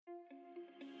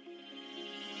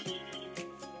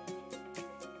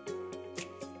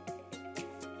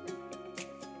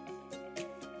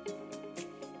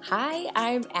Hi,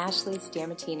 I'm Ashley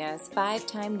Stamatinos,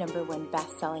 5-time #1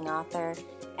 best-selling author,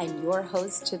 and your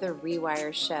host to The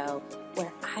Rewire Show,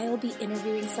 where I'll be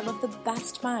interviewing some of the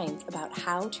best minds about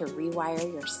how to rewire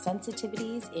your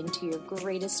sensitivities into your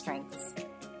greatest strengths.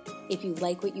 If you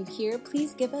like what you hear,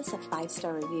 please give us a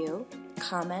 5-star review,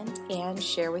 comment, and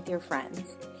share with your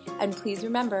friends. And please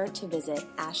remember to visit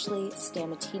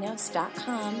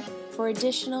ashleystamatinos.com for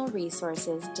additional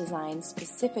resources designed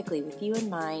specifically with you in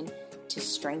mind to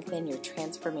strengthen your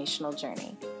transformational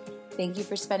journey. Thank you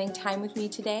for spending time with me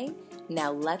today.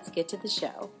 Now let's get to the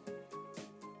show.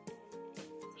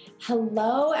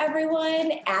 Hello,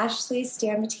 everyone. Ashley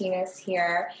Stamatinos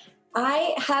here.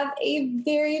 I have a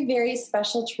very, very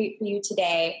special treat for you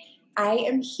today. I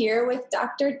am here with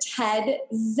Dr. Ted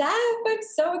Zeff. I'm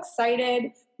so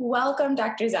excited. Welcome,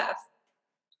 Dr. Zeff.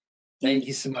 Thank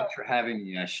you so much for having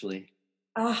me, Ashley.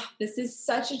 This is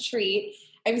such a treat.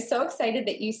 I'm so excited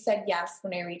that you said yes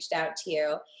when I reached out to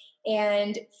you.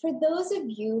 And for those of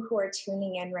you who are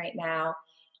tuning in right now,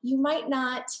 you might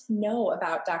not know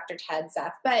about Dr. Ted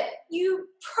Zeff, but you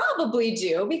probably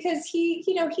do because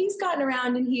he's gotten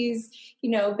around and he's,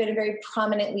 been a very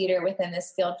prominent leader within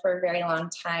this field for a very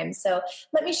long time. So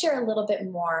let me share a little bit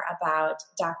more about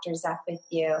Dr. Zeff with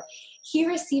you. He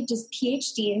received his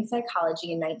PhD in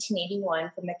psychology in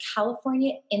 1981 from the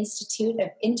California Institute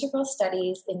of Integral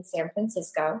Studies in San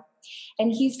Francisco.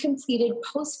 And he's completed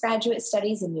postgraduate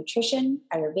studies in nutrition,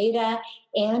 Ayurveda,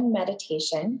 and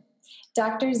meditation.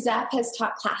 Dr. Zeff has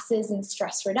taught classes in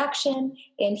stress reduction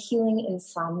and healing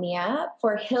insomnia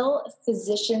for Hill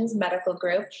Physicians Medical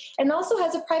Group, and also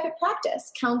has a private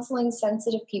practice counseling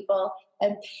sensitive people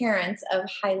and parents of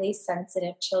highly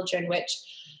sensitive children, which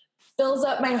fills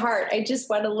up my heart. I just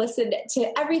want to listen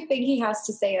to everything he has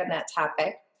to say on that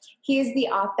topic. He is the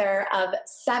author of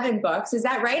 7 books. Is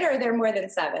that right, or are there more than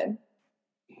 7?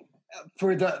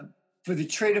 For the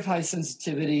trait of high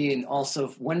sensitivity, and also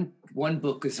one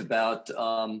book is about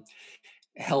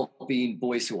helping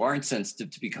boys who aren't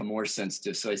sensitive to become more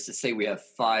sensitive. So I used to say we have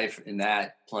 5 in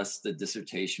that, plus the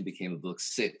dissertation became a book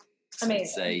 6.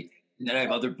 Amazing. And then I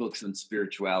have other books on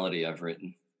spirituality I've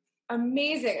written.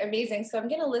 Amazing. So I'm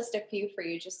going to list a few for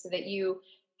you just so that you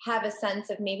have a sense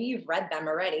of maybe you've read them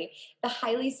already. The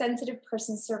Highly Sensitive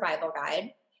Person's Survival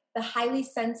Guide, The Highly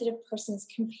Sensitive Person's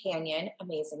Companion,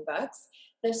 amazing books.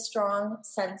 The Strong,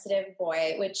 Sensitive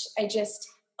Boy, which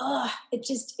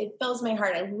it fills my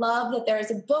heart. I love that there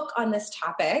is a book on this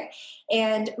topic,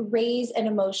 and Raise an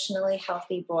Emotionally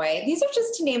Healthy Boy. These are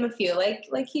just to name a few.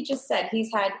 Like he just said,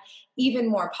 he's had even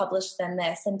more published than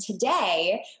this. And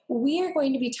today we are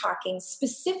going to be talking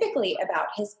specifically about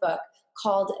his book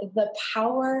called The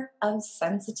Power of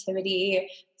Sensitivity.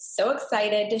 So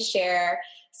excited to share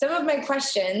some of my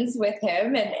questions with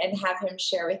him and have him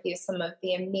share with you some of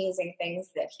the amazing things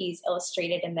that he's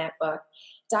illustrated in that book.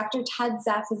 Dr. Ted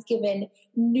Zeff has given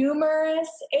numerous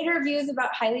interviews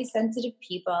about highly sensitive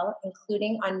people,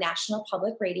 including on National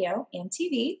Public Radio and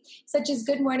TV, such as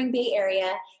Good Morning Bay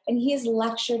Area, and he has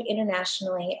lectured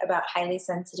internationally about highly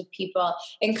sensitive people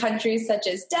in countries such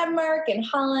as Denmark and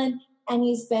Holland, and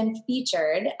he's been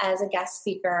featured as a guest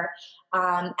speaker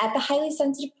at the Highly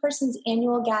Sensitive Persons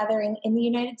Annual Gathering in the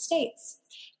United States.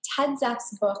 Ted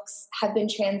Zeff's books have been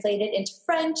translated into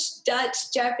French,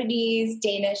 Dutch, Japanese,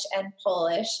 Danish, and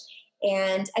Polish.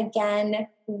 And again,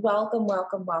 welcome.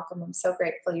 I'm so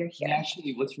grateful you're here.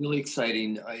 Actually, what's really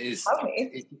exciting is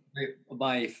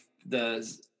the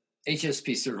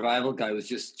HSP Survival Guide was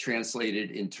just translated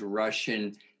into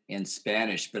Russian and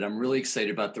Spanish, but I'm really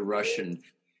excited about the Russian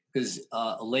because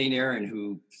Elaine Aron,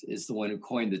 who is the one who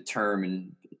coined the term,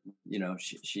 and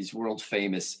she's world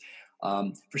famous.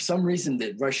 For some reason,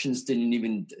 the Russians didn't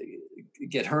even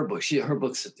get her book. Her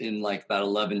book's in like about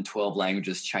 11, 12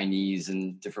 languages, Chinese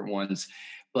and different ones.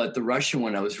 But the Russian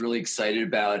one I was really excited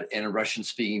about, and a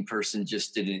Russian-speaking person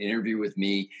just did an interview with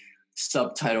me,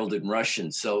 subtitled in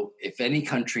Russian. So if any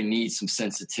country needs some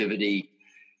sensitivity,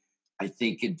 I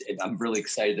think I'm really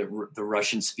excited that the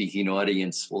Russian-speaking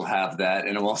audience will have that.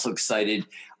 And I'm also excited.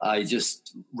 I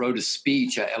just wrote a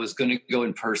speech. I was going to go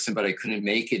in person, but I couldn't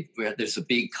make it. There's a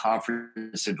big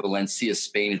conference in Valencia,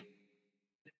 Spain,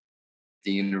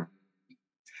 next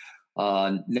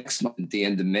month, at the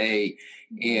end of May.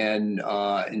 And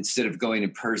instead of going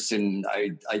in person,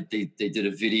 they did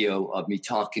a video of me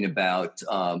talking about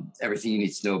everything you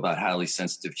need to know about highly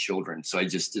sensitive children. So I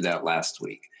just did that last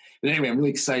week. But anyway, I'm really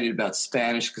excited about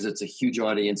Spanish because it's a huge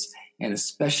audience, and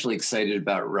especially excited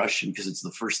about Russian because it's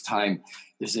the first time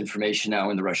there's information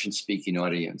now in the Russian-speaking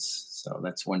audience. So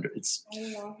that's wonderful. It's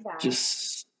I love that.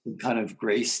 Just kind of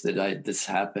grace that this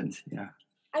happened. Yeah.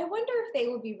 I wonder if they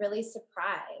will be really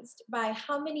surprised by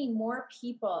how many more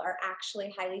people are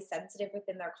actually highly sensitive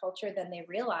within their culture than they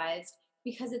realized,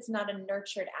 because it's not a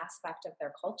nurtured aspect of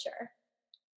their culture.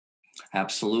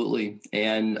 Absolutely.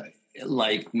 And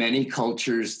like many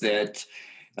cultures that,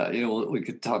 we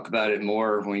could talk about it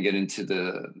more when we get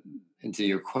into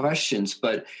your questions,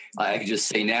 but I can just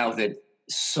say now that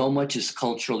so much is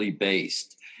culturally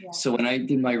based. Yeah. So when I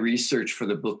did my research for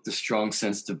the book, The Strong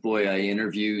Sensitive Boy, I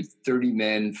interviewed 30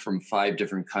 men from 5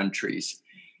 different countries.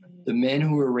 The men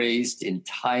who were raised in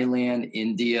Thailand,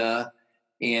 India,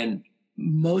 and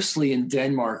mostly in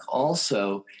Denmark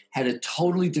also had a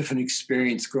totally different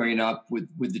experience growing up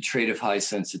with the trait of high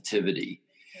sensitivity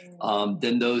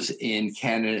than those in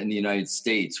Canada and the United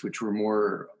States, which were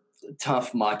more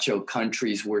tough, macho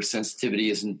countries where sensitivity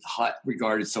isn't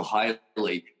regarded so highly.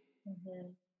 Mm-hmm.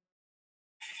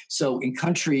 So in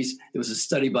countries, there was a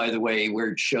study, by the way, where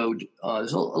it showed, it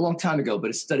was a long time ago,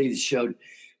 but a study that showed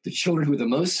the children who were the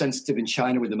most sensitive in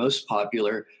China were the most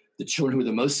popular. The children who were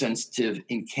the most sensitive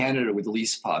in Canada were the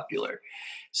least popular.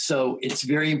 So it's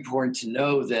very important to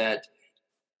know that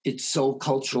it's so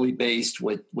culturally based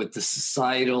what the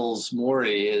societal's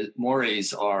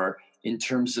mores are in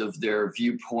terms of their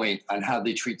viewpoint on how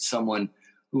they treat someone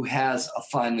who has a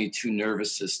finely tuned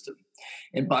nervous system.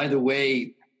 And by the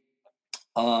way,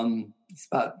 it's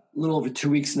about a little over 2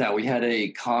 weeks now, we had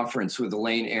a conference with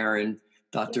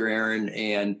Dr. Aaron,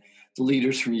 and the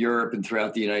leaders from Europe and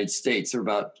throughout the United States. There were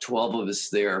about 12 of us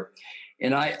there.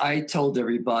 And I told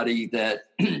everybody that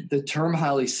the term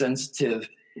highly sensitive,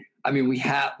 I mean, we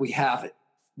have it.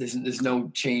 There's no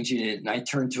changing it. And I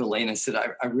turned to Elaine and said,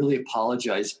 I really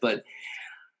apologize, but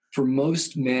for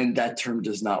most men, that term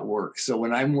does not work. So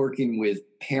when I'm working with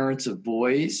parents of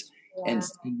boys and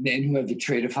men who have the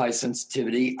trait of high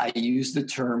sensitivity, I use the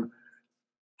term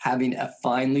having a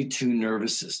finely tuned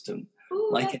nervous system. Ooh,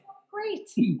 that's great.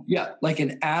 Yeah, like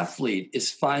an athlete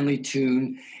is finely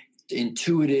tuned,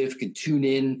 intuitive, can tune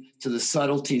in to the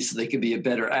subtleties so they can be a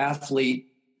better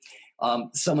athlete.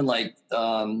 Someone like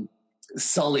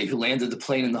Sully, who landed the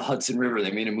plane in the Hudson River,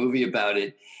 they made a movie about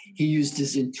it. He used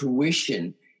his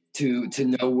intuition to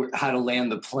know how to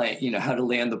land the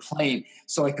plane.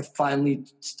 So like a finely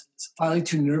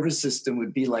tuned nervous system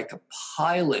would be like a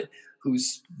pilot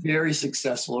who's very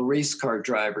successful, a race car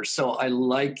driver. So I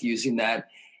like using that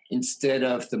instead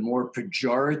of the more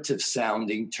pejorative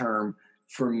sounding term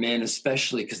for men,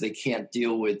 especially because they can't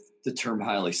deal with the term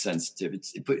highly sensitive.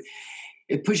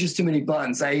 It pushes too many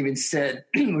buttons. I even said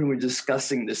when we were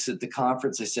discussing this at the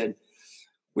conference, I said,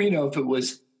 well, if it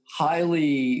was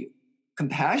highly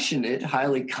compassionate,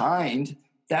 highly kind,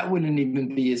 that wouldn't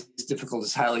even be as difficult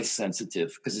as highly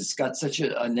sensitive, because it's got such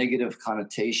a negative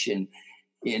connotation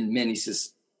in many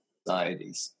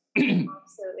societies.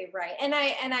 Absolutely right. And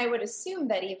I would assume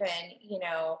that even,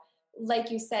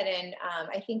 like you said,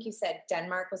 I think you said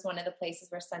Denmark was one of the places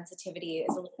where sensitivity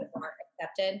is a little bit more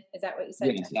accepted. Is that what you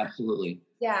said? Yes, absolutely.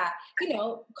 Yeah.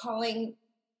 Calling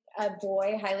a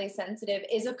boy highly sensitive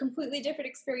is a completely different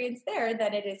experience there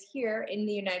than it is here in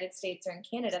the United States or in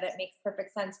Canada. That makes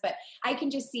perfect sense. But I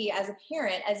can just see, as a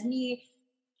parent, as me,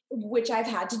 which I've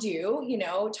had to do,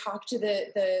 talk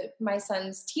to my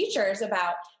son's teachers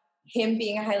about him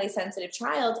being a highly sensitive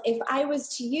child. If I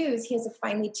was to use, he has a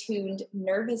finely tuned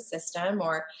nervous system,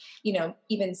 or,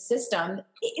 even system,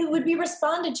 it would be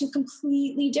responded to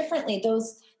completely differently.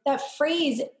 That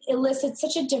phrase elicits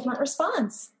such a different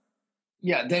response.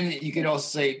 Yeah. Then you could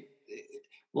also say,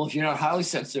 well, if you're not highly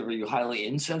sensitive, are you highly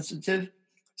insensitive?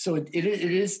 So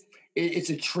it's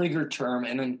a trigger term.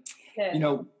 And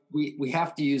then, we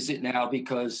have to use it now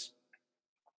because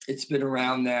it's been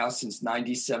around now since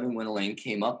 97 when Elaine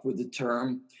came up with the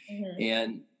term.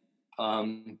 Mm-hmm.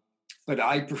 And, but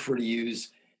I prefer to use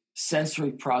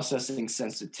sensory processing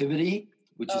sensitivity,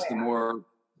 which is the more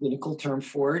clinical term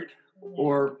for it,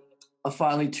 or a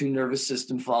finely tuned nervous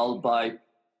system followed by,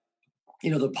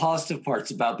 the positive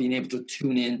parts about being able to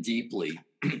tune in deeply.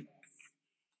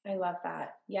 I love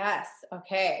that. Yes.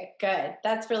 Okay, good.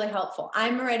 That's really helpful.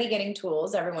 I'm already getting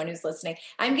tools, everyone who's listening.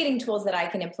 I'm getting tools that I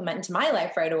can implement into my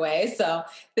life right away. So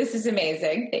this is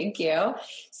amazing. Thank you.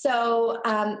 So,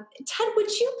 Ted,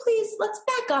 would you please, let's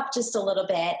back up just a little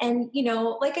bit. And,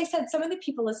 like I said, some of the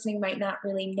people listening might not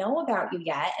really know about you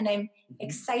yet, and I'm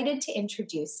excited to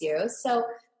introduce you. So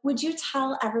would you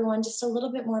tell everyone just a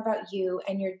little bit more about you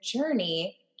and your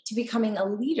journey to becoming a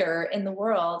leader in the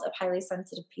world of highly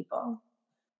sensitive people?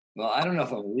 Well, I don't know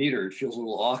if I'm a leader. It feels a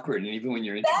little awkward. And even when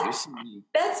you're introducing me.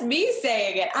 That's me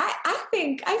saying it. I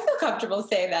think I feel comfortable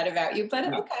saying that about you, but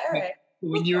okay, all right.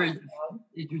 When you're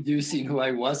introducing who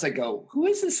I was, I go, who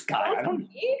is this guy? I don't know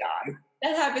this guy.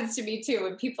 That happens to me too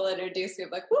when people introduce me.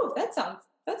 I'm like, "Whoa, that sounds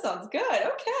good.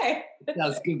 Okay."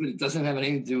 That's good, but it doesn't have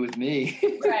anything to do with me.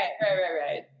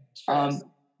 Right. True.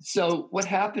 So what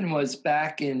happened was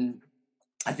back in,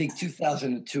 I think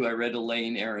 2002, I read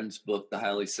Elaine Aron's book, The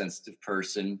Highly Sensitive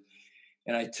Person,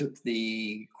 and I took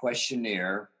the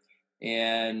questionnaire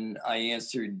and I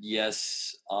answered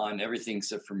yes on everything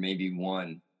except for maybe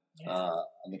one Yeah.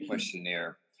 on the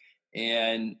questionnaire.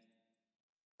 And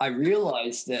I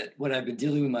realized that what I've been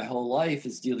dealing with my whole life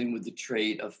is dealing with the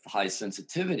trait of high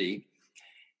sensitivity.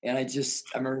 And I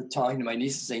remember talking to my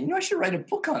niece and saying, I should write a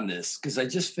book on this because I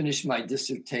just finished my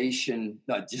dissertation.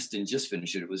 Didn't just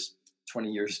finish it. It was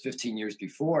 20 years, 15 years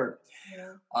before,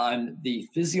 Yeah. on the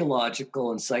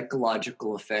physiological and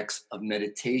psychological effects of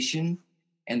meditation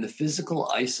and the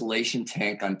physical isolation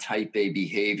tank on type A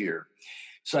behavior.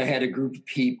 So I had a group of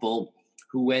people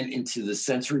who went into the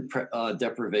sensory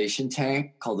deprivation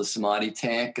tank called the samadhi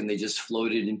tank, and they just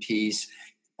floated in peace.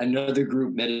 Another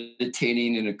group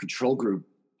meditating in a control group.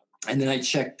 And then I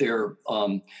checked their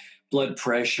blood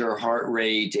pressure, heart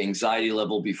rate, anxiety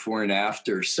level before and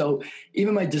after. So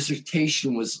even my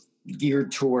dissertation was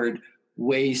geared toward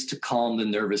ways to calm the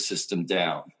nervous system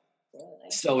down. Really?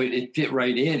 So it fit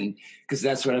right in because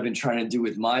that's what I've been trying to do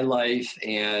with my life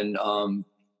and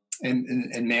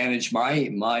manage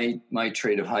my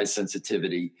trait of high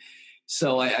sensitivity.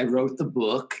 So I wrote the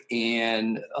book,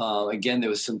 and again, there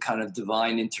was some kind of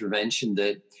divine intervention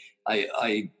that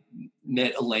I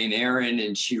met Elaine Aron,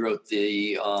 and she wrote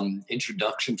the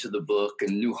introduction to the book.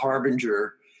 And New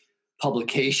Harbinger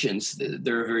Publications,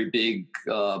 they're a very big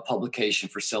publication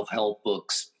for self-help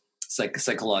books,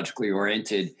 psychologically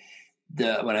oriented.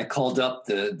 When I called up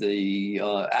the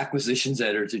acquisitions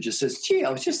editor, just says, "Gee, I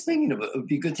was just thinking it would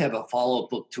be good to have a follow-up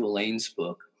book to Elaine's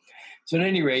book." So at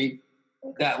any rate,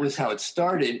 that was how it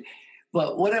started.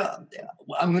 But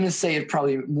I'm going to say it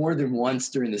probably more than once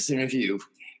during this interview.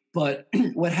 But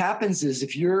what happens is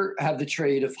if you have the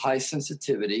trait of high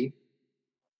sensitivity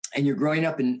and you're growing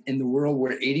up in the world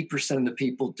where 80% of the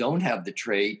people don't have the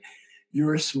trait,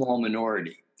 you're a small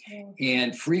minority. Yeah.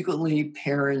 And frequently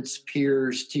parents,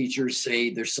 peers, teachers say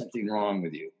there's something wrong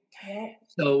with you. Yeah.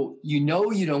 So you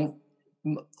don't,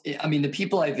 the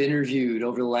people I've interviewed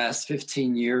over the last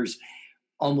 15 years,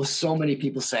 almost so many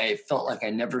people say I felt like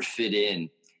I never fit in.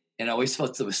 And I always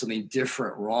felt there was something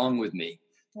different wrong with me.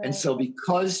 Right. And so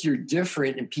because you're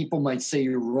different and people might say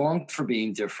you're wrong for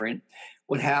being different,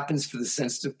 what happens for the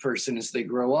sensitive person as they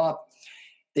grow up,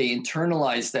 they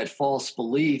internalize that false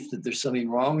belief that there's something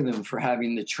wrong with them for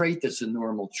having the trait that's a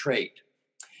normal trait.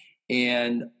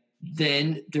 And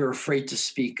then they're afraid to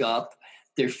speak up.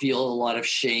 They feel a lot of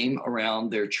shame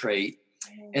around their trait.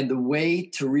 And the way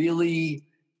to really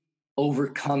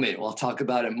overcome it, I'll talk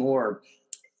about it more,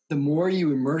 the more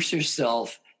you immerse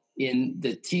yourself in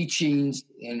the teachings,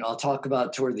 and I'll talk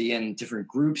about toward the end different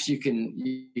groups you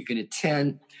can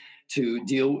attend to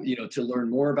deal, to learn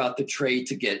more about the trait,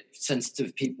 to get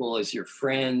sensitive people as your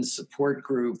friends, support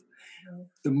group.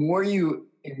 The more you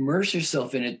immerse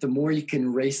yourself in it, the more you can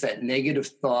erase that negative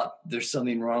thought, there's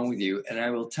something wrong with you. And I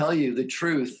will tell you the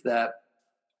truth that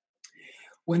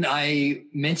when I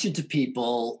mentioned to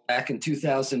people back in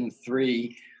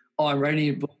 2003, I'm writing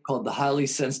a book called The Highly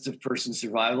Sensitive Person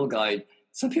Survival Guide,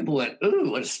 some people went,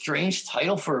 "Ooh, what a strange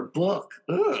title for a book."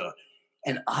 Ugh.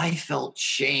 And I felt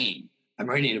shame. I'm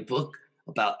writing a book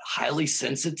about highly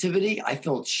sensitivity. I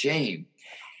felt shame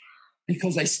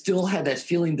because I still had that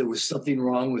feeling there was something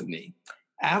wrong with me.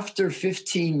 After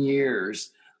 15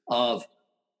 years of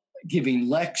giving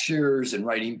lectures and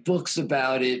writing books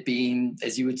about it, being,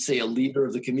 as you would say, a leader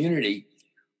of the community,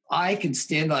 I can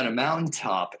stand on a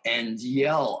mountaintop and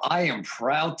yell, "I am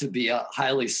proud to be a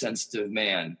highly sensitive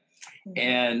man." Mm-hmm.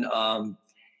 And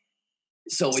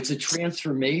so it's a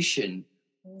transformation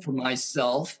for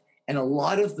myself. And a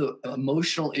lot of the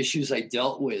emotional issues I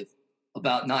dealt with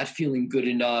about not feeling good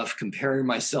enough, comparing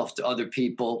myself to other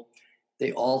people,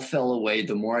 they all fell away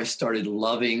the more I started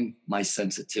loving my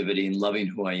sensitivity and loving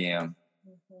who I am.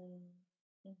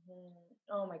 Mm-hmm.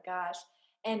 Mm-hmm. Oh my gosh.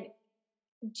 And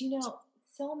do you know,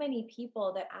 so many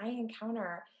people that I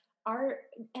encounter are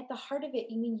at the heart of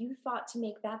it. You thought to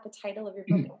make that the title of your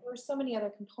book. Mm-hmm. There were so many other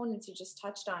components you just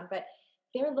touched on, but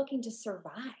they're looking to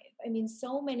survive.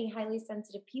 So many highly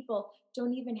sensitive people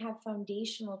don't even have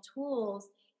foundational tools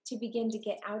to begin to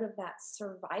get out of that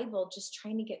survival, just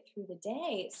trying to get through the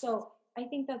day. So I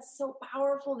think that's so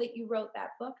powerful that you wrote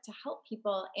that book to help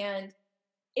people. And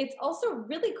it's also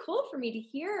really cool for me to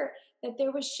hear that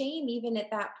there was shame even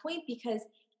at that point, because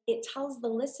it tells the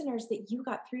listeners that you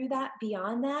got through that,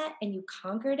 beyond that, and you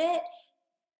conquered it.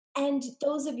 And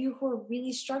those of you who are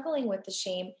really struggling with the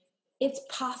shame, it's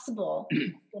possible.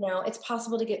 It's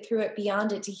possible to get through it,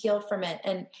 beyond it, to heal from it.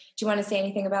 And do you want to say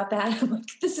anything about that? I'm like,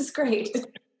 this is great.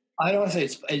 I don't want to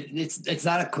say it's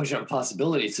not a question of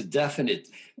possibility. It's a definite.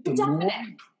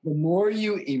 The more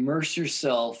you immerse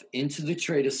yourself into the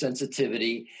trait of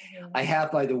sensitivity, I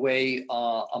have, by the way,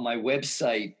 on my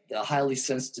website, the Highly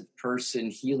Sensitive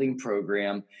Person Healing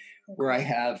Program, where I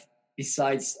have,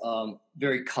 besides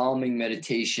very calming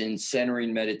meditations,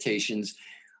 centering meditations,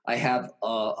 I have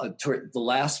the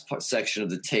last section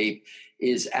of the tape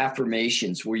is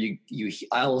affirmations, where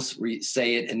I'll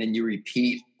say it and then you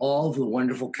repeat all the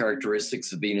wonderful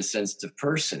characteristics of being a sensitive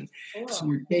person. Cool. So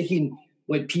you're taking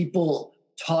what people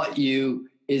taught you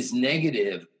is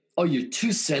negative. Oh, you're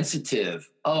too sensitive.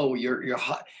 Oh, you're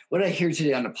hot. What did I hear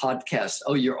today on a podcast?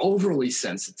 Oh, you're overly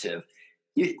sensitive.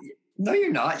 No,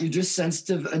 you're not. You're just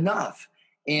sensitive enough.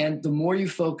 And the more you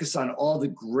focus on all the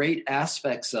great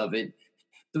aspects of it,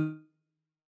 the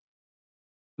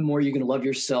more you're going to love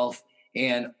yourself.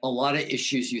 And a lot of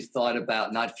issues you thought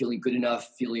about, not feeling good enough,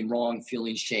 feeling wrong,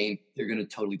 feeling shame, they're going to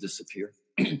totally disappear.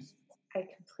 I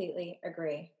completely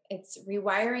agree. It's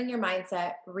rewiring your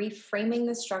mindset, reframing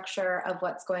the structure of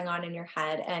what's going on in your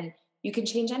head, and you can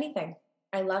change anything.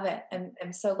 I love it.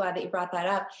 I'm so glad that you brought that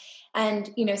up. And,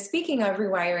 speaking of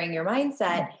rewiring your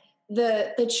mindset,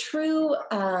 the true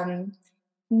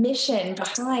mission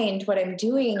behind what I'm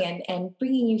doing and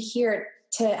bringing you here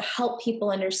to help people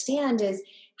understand is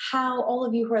how all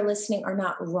of you who are listening are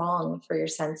not wrong for your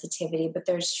sensitivity, but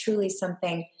there's truly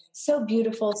something so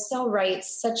beautiful, so right,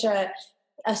 such a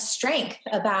strength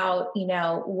about,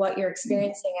 what you're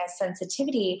experiencing as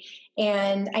sensitivity.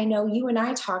 And I know you and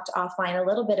I talked offline a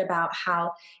little bit about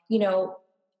how,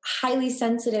 highly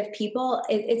sensitive people,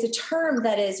 it's a term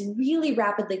that is really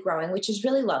rapidly growing, which is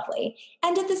really lovely.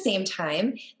 And at the same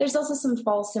time, there's also some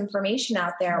false information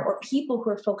out there, or people who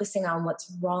are focusing on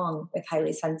what's wrong with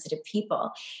highly sensitive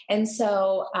people. And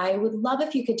so I would love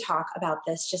if you could talk about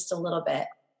this just a little bit.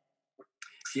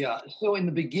 Yeah. So in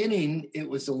the beginning, it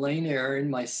was Elaine Aaron,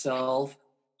 myself,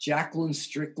 Jacqueline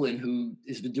Strickland, who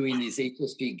has been doing these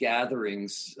HSP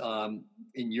gatherings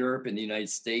in Europe and the United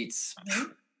States.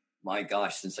 Mm-hmm. My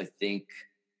gosh, since I think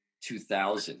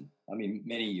 2000. I mean,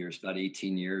 many years, about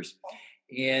 18 years.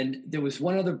 And there was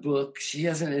one other book. She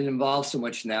hasn't involved so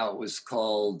much now. It was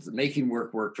called Making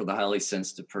Work for the Highly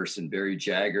Sensitive Person, Barry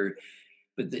Jagger.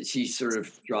 But that she sort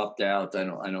of dropped out. I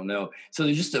don't know. So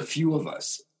there's just a few of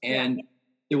us. And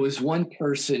there was one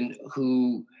person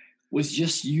who was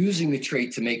just using the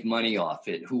trait to make money off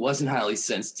it, who wasn't highly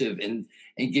sensitive and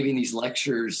giving these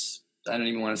lectures. I don't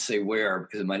even want to say where,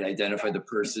 because it might identify the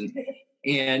person.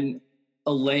 And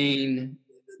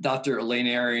Dr. Elaine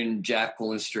Aaron,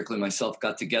 Jacqueline Strickland, myself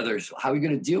got together. So how are we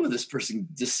going to deal with this person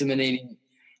disseminating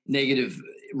negative,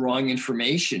 wrong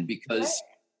information? Because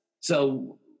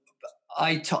so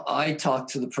I talked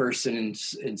to the person,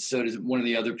 and so does one of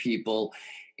the other people.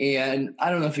 And I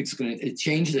don't know if it's going to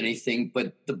change anything,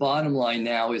 but the bottom line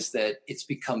now is that it's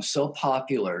become so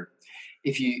popular.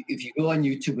 If you go on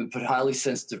YouTube and put highly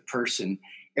sensitive person,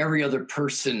 every other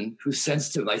person who's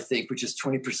sensitive, I think, which is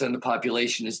 20% of the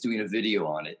population, is doing a video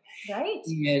on it. Right.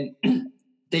 And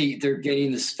they're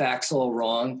getting the facts all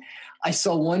wrong. I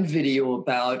saw one video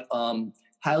about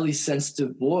highly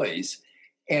sensitive boys,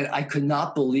 and I could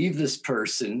not believe this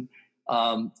person.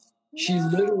 She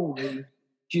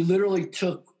literally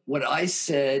took what I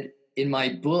said in my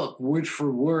book word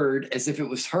for word as if it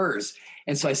was hers.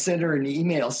 And so I sent her an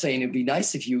email saying it'd be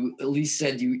nice if you at least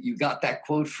said you got that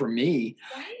quote from me.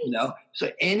 Right.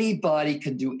 So anybody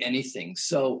can do anything.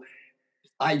 So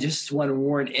I just want to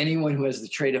warn anyone who has the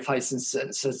trait of high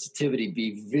sensitivity,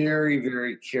 be very,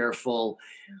 very careful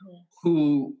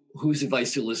whose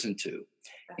advice you listen to.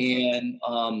 And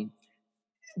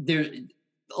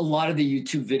a lot of the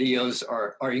YouTube videos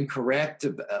are incorrect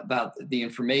about the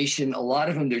information. A lot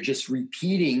of them, they're just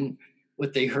repeating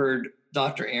what they heard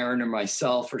Dr. Aaron or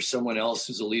myself or someone else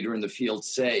who's a leader in the field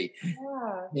say.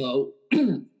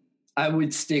 Yeah. I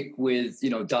would stick with,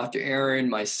 Dr. Aaron,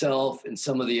 myself, and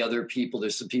some of the other people.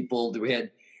 There's some people, we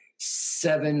had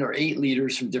 7 or 8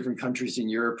 leaders from different countries in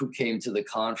Europe who came to the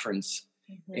conference.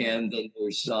 Mm-hmm. And then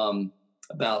there's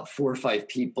about 4 or 5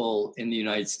 people in the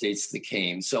United States that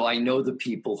came. So I know the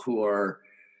people who are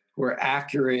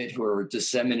accurate, who are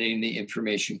disseminating the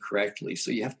information correctly.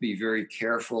 So you have to be very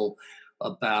careful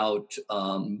about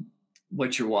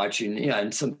what you're watching. Yeah,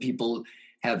 and some people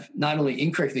have not only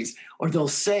incorrect things, or they'll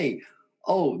say,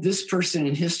 oh, this person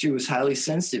in history was highly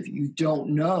sensitive. You don't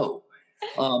know.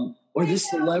 Or this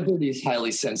celebrity is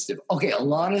highly sensitive. Okay,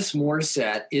 Alanis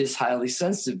Morissette is highly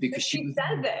sensitive because she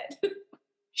says it.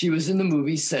 She was in the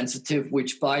movie Sensitive,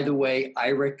 which, by the way,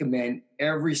 I recommend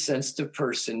every sensitive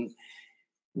person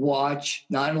watch,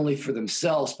 not only for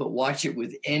themselves, but watch it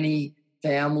with any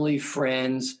family,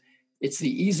 friends. It's the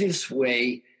easiest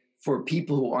way for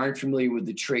people who aren't familiar with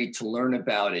the trait to learn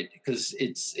about it, because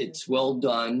it's well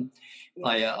done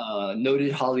by a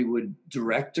noted Hollywood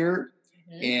director.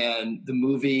 Mm-hmm. And the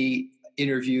movie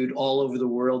interviewed all over the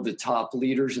world the top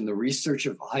leaders in the research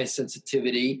of high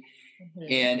sensitivity.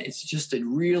 Mm-hmm. And it's just a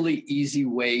really easy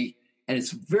way, and it's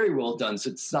very well done.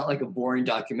 So it's not like a boring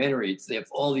documentary. They have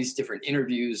all these different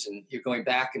interviews, and you're going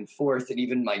back and forth. And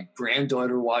even my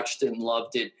granddaughter watched it and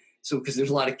loved it. So, because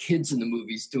there's a lot of kids in the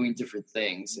movies doing different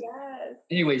things. Yes.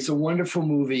 Anyway, it's a wonderful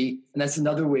movie. And that's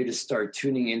another way to start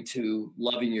tuning into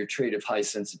loving your trait of high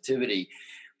sensitivity.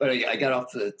 But I got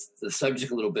off the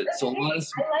subject a little bit. So I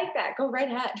like that. Go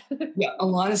right ahead.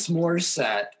 Alanis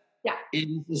Morissette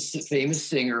is a famous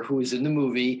singer who was in the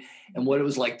movie and what it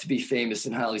was like to be famous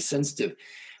and highly sensitive.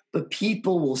 But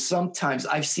people will sometimes,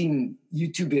 I've seen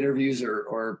YouTube interviews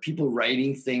or people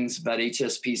writing things about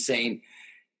HSP saying,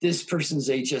 this person's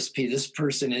HSP, this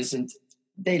person isn't.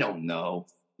 They don't know,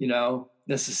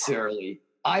 necessarily.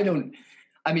 I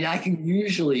can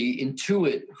usually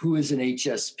intuit who is an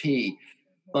HSP,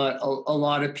 but a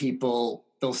lot of people,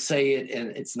 they'll say it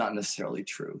and it's not necessarily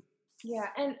true. Yeah.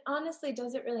 And honestly,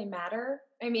 does it really matter?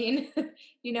 I mean,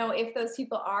 if those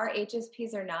people are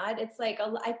HSPs or not, it's like,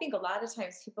 I think a lot of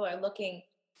times people are looking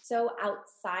so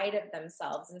outside of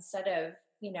themselves instead of,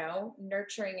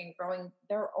 nurturing and growing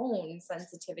their own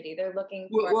sensitivity. They're looking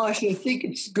for... Well, actually, I think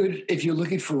it's good if you're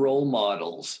looking for role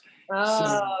models.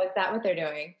 Oh, is that what they're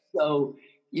doing? So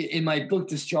in my book,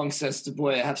 The Strong Sensitive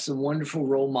Boy, I have some wonderful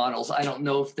role models. I don't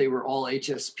know if they were all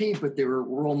HSP, but they were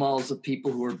role models of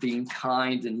people who are being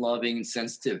kind and loving and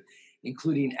sensitive,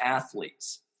 including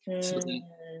athletes. So that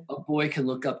a boy can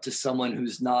look up to someone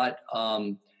who's not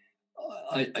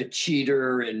a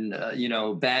cheater and,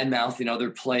 bad-mouthing other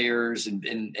players and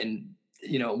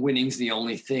winning's the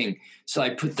only thing. So I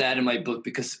put that in my book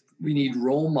because we need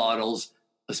role models,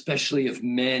 especially of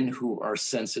men who are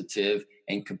sensitive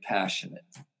and compassionate.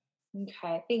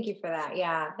 Okay. Thank you for that.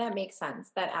 Yeah, that makes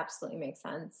sense. That absolutely makes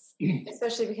sense,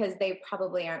 especially because they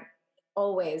probably aren't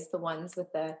always the ones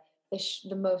with the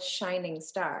most shining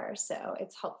star. So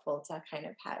it's helpful to kind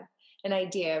of have an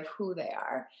idea of who they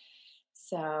are.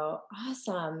 So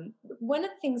awesome. One of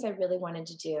the things I really wanted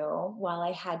to do while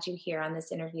I had you here on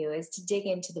this interview is to dig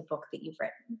into the book that you've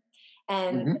written.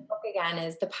 And the book, again,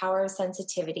 is The Power of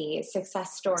Sensitivity,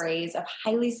 Success Stories of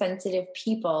Highly Sensitive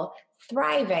People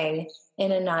Thriving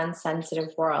in a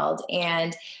Non-Sensitive World.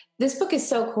 And this book is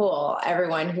so cool,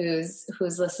 everyone who's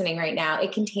listening right now.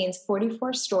 It contains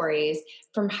 44 stories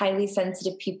from highly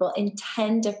sensitive people in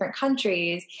 10 different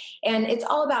countries. And it's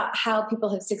all about how people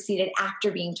have succeeded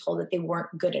after being told that they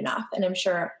weren't good enough. And I'm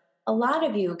sure a lot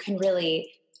of you can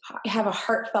really have a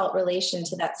heartfelt relation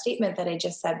to that statement that I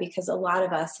just said, because a lot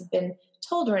of us have been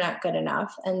told we're not good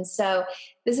enough. And so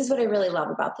this is what I really love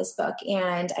about this book.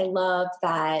 And I love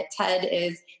that Ted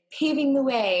is paving the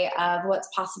way of what's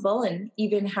possible, and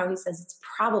even how he says it's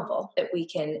probable that we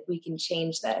can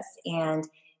change this. And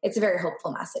it's a very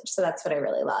hopeful message. So that's what I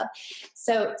really love.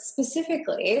 So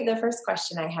specifically, the first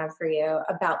question I have for you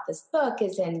about this book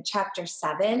is in chapter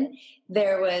 7.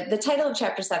 The title of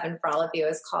chapter 7 for all of you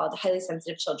is called Highly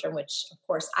Sensitive Children, which of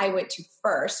course I went to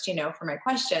first, for my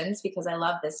questions because I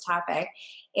love this topic.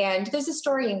 And there's a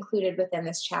story included within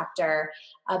this chapter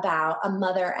about a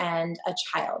mother and a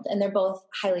child, and they're both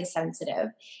highly sensitive.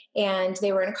 And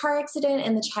they were in a car accident,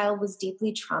 and the child was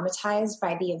deeply traumatized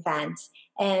by the event.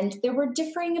 And there were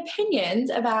differing opinions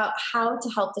about how to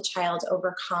help the child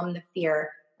overcome the fear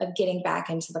of getting back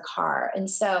into the car. And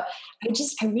so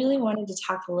I really wanted to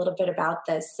talk a little bit about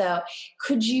this. So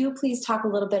could you please talk a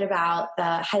little bit about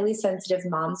the highly sensitive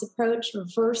mom's approach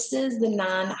versus the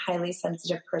non-highly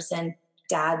sensitive person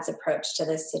dad's approach to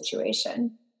this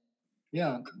situation?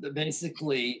 Yeah,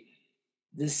 basically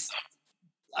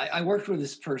I worked with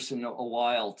this person a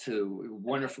while too, a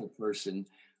wonderful person.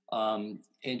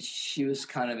 And she was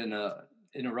kind of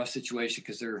in a rough situation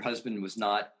because her husband was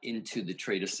not into the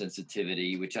trait of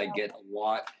sensitivity, which I get a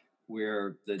lot,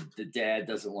 where the dad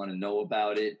doesn't want to know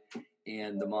about it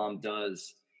and the mom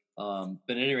does.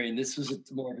 But anyway, and this was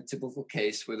more of a typical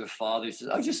case where the father says,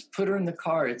 "Oh, just put her in the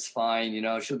car. It's fine.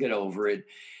 She'll get over it."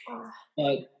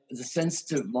 But the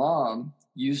sensitive mom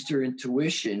used her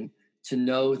intuition to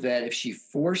know that if she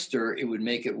forced her, it would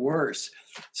make it worse.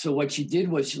 So what she did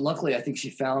was, luckily, I think she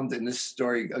found in this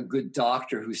story a good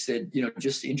doctor who said,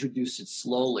 just introduce it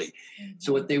slowly. Mm-hmm.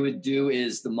 So what they would do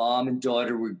is the mom and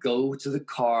daughter would go to the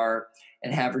car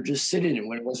and have her just sit in it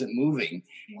when it wasn't moving.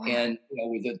 Wow. And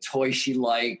with a toy she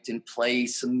liked, and play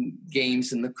some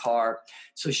games in the car.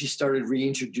 So she started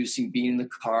reintroducing being in the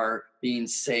car, being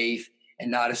safe,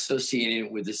 and not associating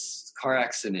it with this car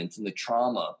accident and the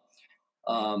trauma.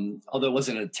 Although it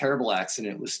wasn't a terrible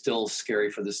accident, it was still scary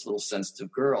for this little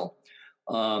sensitive girl.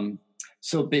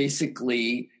 So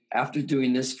basically, after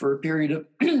doing this for a period of,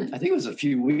 I think it was a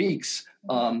few weeks,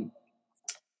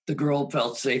 the girl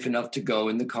felt safe enough to go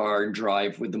in the car and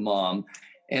drive with the mom,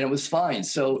 and it was fine.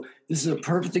 So this is a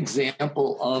perfect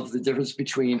example of the difference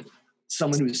between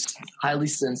someone who's highly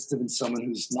sensitive and someone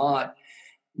who's not.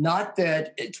 Not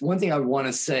that it's one thing I want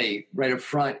to say right up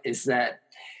front is that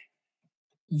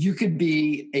you could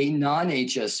be a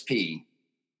non-HSP.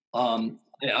 I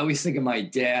always think of my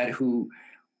dad, who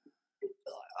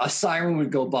a siren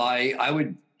would go by, I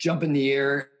would jump in the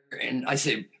air, and I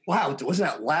say, wow, wasn't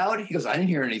that loud? He goes, I didn't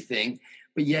hear anything.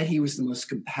 But yet he was the most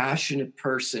compassionate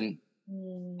person,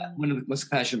 one of the most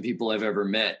compassionate people I've ever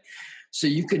met. So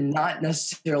you could not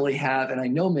necessarily have, and I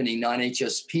know many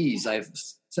non-HSPs, I have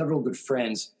several good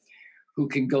friends who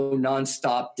can go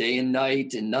nonstop day and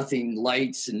night, and nothing,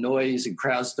 lights and noise and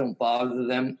crowds don't bother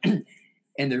them.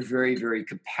 And they're very, very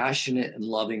compassionate and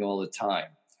loving all the time.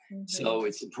 Mm-hmm. So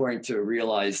it's important to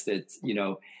realize that,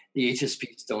 the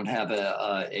HSPs don't have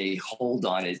a hold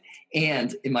on it.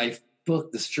 And in my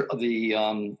book, the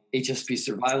HSP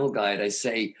Survival Guide, I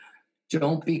say,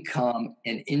 don't become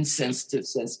an insensitive,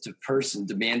 sensitive person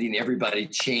demanding everybody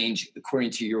change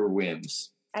according to your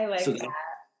whims. I like that.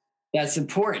 That's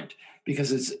important,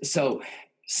 because so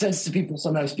sensitive people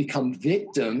sometimes become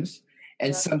victims,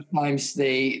 and sometimes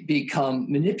they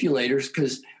become manipulators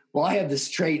because, well, I have this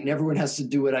trait and everyone has to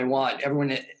do what I want.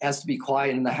 Everyone has to be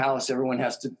quiet in the house. Everyone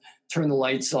has to turn the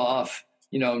lights off.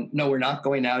 No, we're not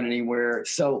going out anywhere.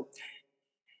 So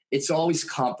it's always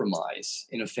compromise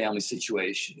in a family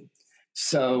situation.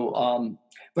 So,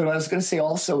 but what I was going to say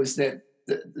also is that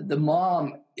the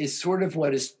mom is sort of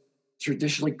what is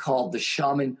traditionally called the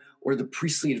shaman or the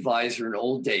priestly advisor in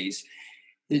old days.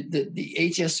 The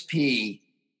HSP,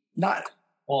 not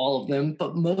all of them,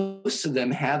 but most of them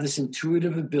have this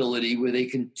intuitive ability where they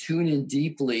can tune in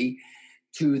deeply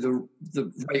to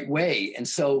the right way. And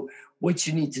so what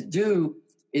you need to do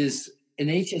is, an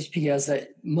HSP has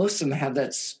that, most of them have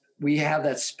that, we have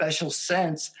that special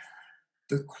sense.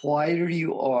 The quieter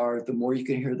you are, the more you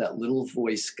can hear that little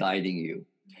voice guiding you.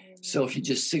 So if you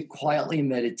just sit quietly and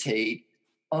meditate,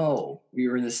 oh, we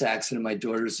were in this accident, my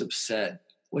daughter's upset.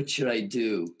 What should I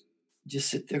do? Just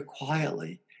sit there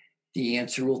quietly. The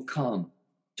answer will come.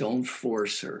 Don't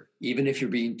force her. Even if you're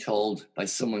being told by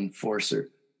someone, force her.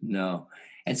 No.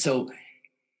 And so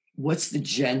what's the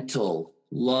gentle,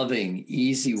 loving,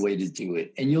 easy way to do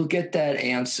it? And you'll get that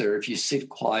answer if you sit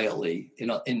quietly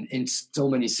in so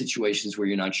many situations where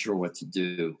you're not sure what to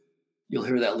do. You'll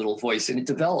hear that little voice, and it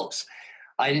develops.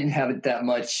 I didn't have it that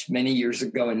much many years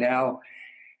ago, and now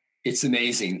it's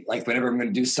amazing. Like whenever I'm going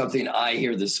to do something, I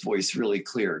hear this voice really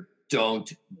clear.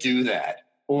 Don't do that.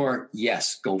 Or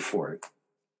yes, go for it.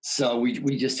 So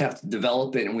we just have to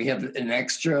develop it, and we have an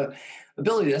extra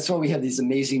ability. That's why we have these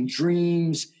amazing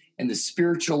dreams and the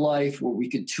spiritual life where we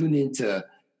could tune into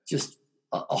just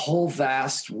a whole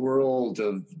vast world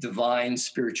of divine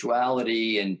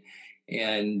spirituality,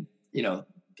 and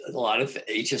a lot of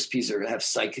HSPs have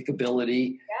psychic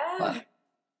ability. Yeah.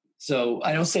 So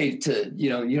I don't say you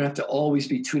don't have to always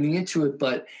be tuning into it,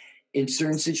 but in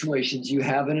certain situations, you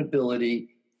have an ability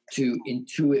to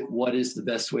intuit what is the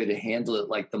best way to handle it,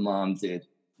 like the mom did,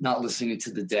 not listening to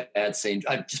the dad saying,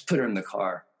 I just put her in the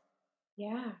car.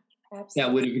 Yeah, absolutely.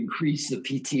 That would have increased the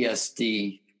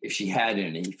PTSD, if she had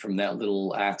any, from that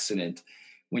little accident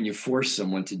when you force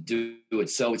someone to do it.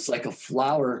 So it's like a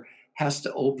flower has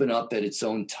to open up at its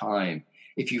own time.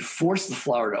 If you force the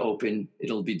flower to open,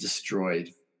 it'll be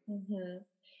destroyed. Mm-hmm.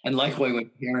 And likewise,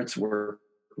 when parents work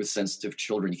with sensitive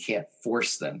children, you can't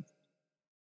force them.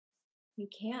 You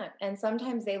can't. And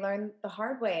sometimes they learn the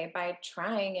hard way by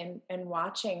trying and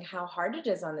watching how hard it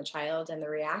is on the child and the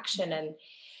reaction. And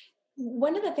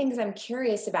one of the things I'm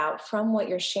curious about from what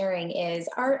you're sharing is,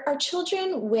 are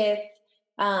children with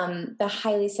the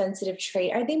highly sensitive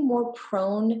trait, are they more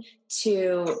prone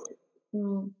to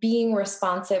being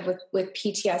responsive with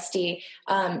PTSD?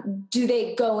 Do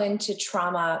they go into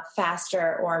trauma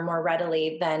faster or more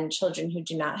readily than children who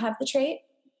do not have the trait?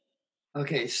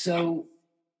 Okay, so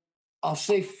I'll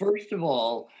say, first of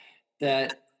all,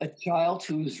 that a child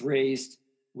who's raised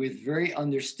with very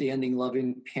understanding,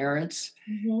 loving parents,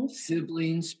 mm-hmm.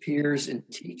 siblings, peers, and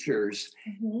teachers,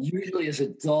 mm-hmm. usually as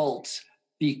adults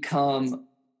become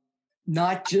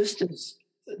not just as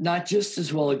not just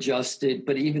as well adjusted,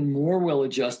 but even more well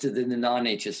adjusted than the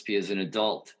non-HSP as an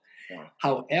adult. Yeah.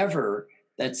 However,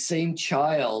 that same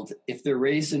child, if they're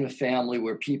raised in a family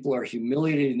where people are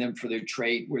humiliating them for their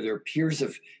trait, where their peers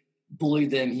have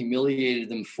bullied them, humiliated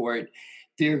them for it,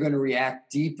 they're going to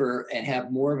react deeper and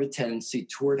have more of a tendency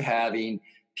toward having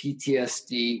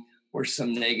PTSD or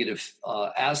some negative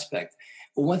aspect.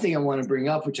 But one thing I want to bring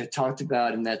up, which I talked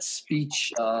about in that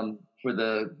speech for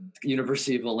the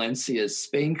University of Valencia's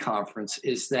Spain conference,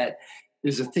 is that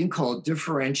there's a thing called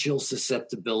differential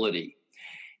susceptibility.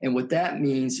 And what that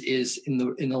means is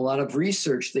in a lot of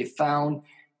research, they found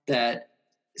that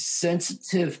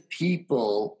sensitive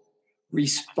people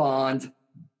respond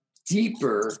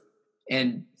deeper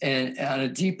and on a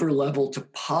deeper level to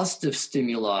positive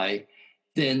stimuli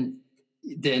than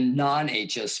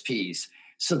non-HSPs.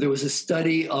 So there was a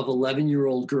study of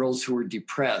 11-year-old girls who were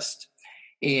depressed,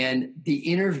 and the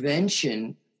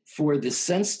intervention for the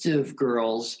sensitive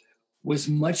girls was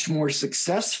much more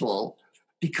successful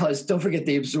because, don't forget,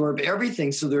 they absorb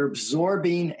everything. So they're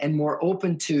absorbing and more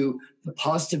open to the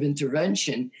positive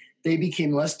intervention. They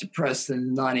became less depressed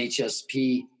than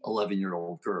non-HSP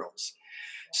 11-year-old girls.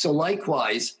 So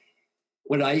likewise,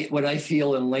 what I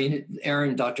feel,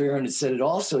 and Dr. Aaron had said it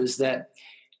also, is that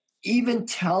even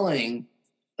telling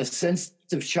a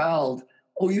sensitive child,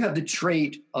 oh, you have the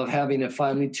trait of having a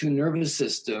finely tuned nervous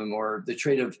system or the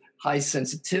trait of high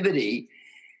sensitivity,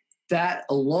 that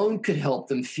alone could help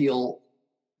them feel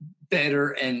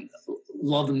better and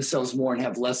love themselves more and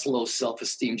have less low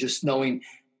self-esteem, just knowing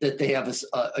that they have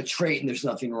a trait and there's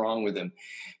nothing wrong with them.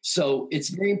 So it's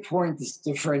very important, this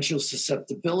differential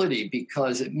susceptibility,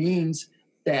 because it means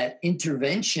that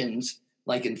interventions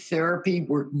like in therapy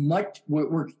work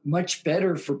much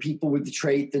better for people with the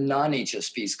trait than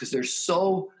non-HSPs, because they're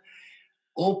so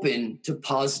open to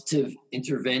positive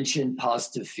intervention,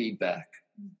 positive feedback.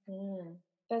 Mm-hmm.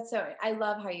 I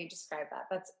love how you describe that.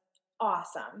 That's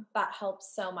awesome. That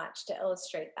helps so much to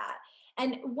illustrate that.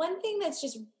 And one thing that's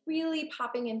just really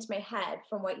popping into my head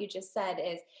from what you just said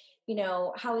is,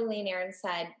 how Elaine Aaron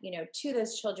said, to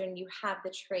those children, you have the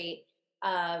trait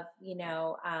of,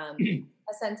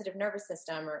 a sensitive nervous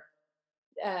system, or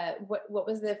what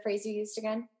was the phrase you used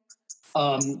again?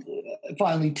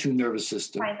 Finely tuned nervous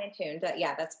system. Finely tuned.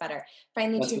 Yeah, that's better.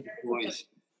 Finely tuned nervous system.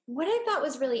 What I thought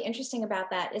was really interesting about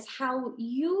that is how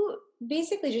you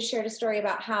basically just shared a story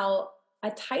about how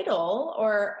a title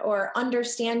or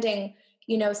understanding,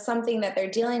 something that they're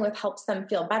dealing with helps them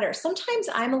feel better. Sometimes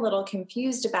I'm a little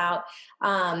confused about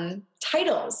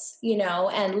titles,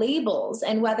 and labels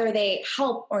and whether they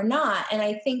help or not. And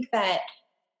I think that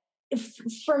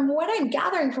from what I'm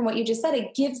gathering from what you just said,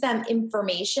 it gives them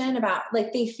information about,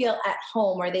 like, they feel at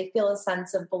home, or they feel a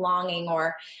sense of belonging,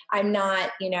 or I'm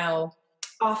not,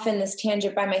 off in this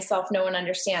tangent by myself. No one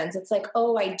understands. It's like,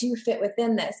 oh, I do fit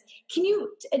within this. Can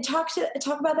you talk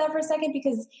about that for a second?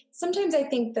 Because sometimes I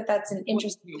think that that's an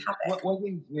interesting topic. One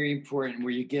thing very important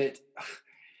where you get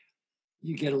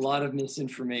a lot of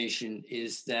misinformation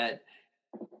is that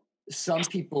some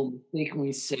people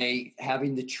mistakenly say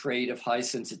having the trait of high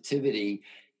sensitivity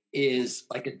is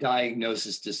like a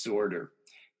diagnosis disorder.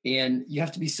 And you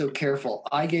have to be so careful.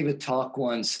 I gave a talk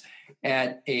once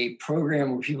at a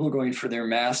program where people are going for their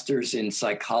master's in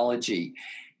psychology.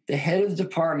 The head of the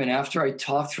department, after I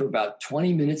talked for about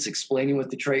 20 minutes explaining what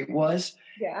the trait was,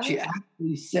 she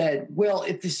actually said, well,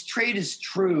 if this trait is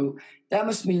true, that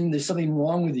must mean there's something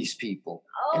wrong with these people.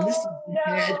 And this is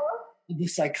the head of the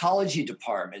psychology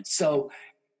department. So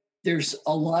there's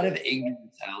a lot of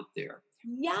ignorance out there.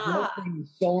 Yeah. One thing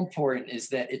that's so important is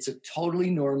that it's a totally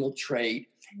normal trait.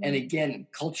 And again,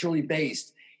 culturally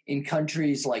based. In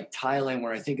countries like Thailand,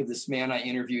 where I think of this man I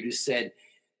interviewed who said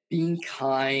being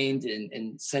kind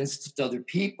and sensitive to other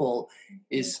people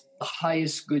is the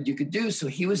highest good you could do. So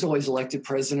he was always elected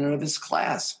president of his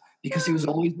class because he was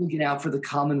always looking out for the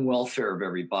common welfare of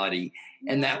everybody.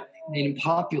 And that made him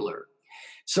popular.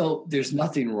 So there's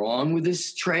nothing wrong with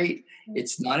this trait.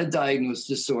 It's not a diagnosed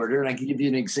disorder. And I can give you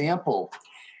an example.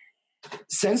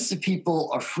 Sensitive people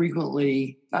are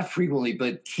not frequently,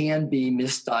 but can be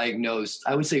misdiagnosed.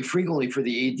 I would say frequently for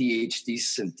the ADHD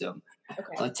symptom,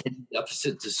 attention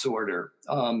deficit disorder,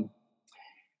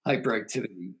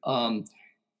 hyperactivity.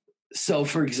 So,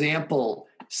 for example,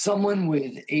 someone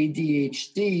with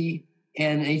ADHD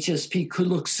and HSP could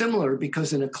look similar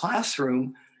because in a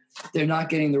classroom, they're not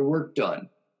getting their work done.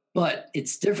 But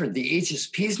it's different. The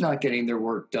HSP is not getting their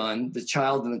work done, the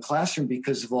child in the classroom,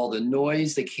 because of all the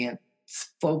noise. They can't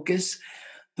focus,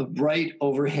 the bright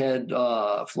overhead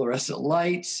fluorescent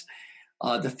lights,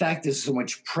 The fact there's so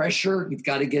much pressure, you've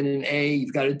got to get an A,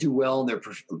 you've got to do well. There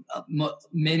are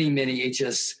many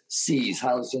HSCs,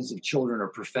 highly sensitive children, are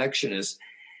perfectionists.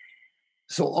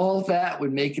 So all that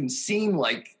would make them seem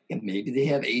like maybe they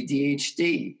have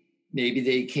ADHD. Maybe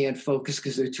they can't focus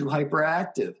because they're too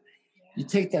hyperactive. You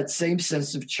take that same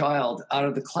sensitive child out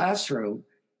of the classroom,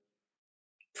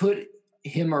 put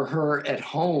him or her at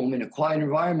home in a quiet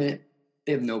environment,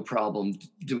 they have no problem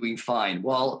doing fine.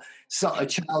 While a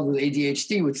child with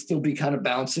ADHD would still be kind of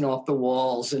bouncing off the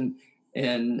walls and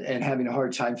having a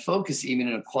hard time focus, even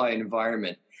in a quiet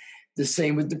environment. The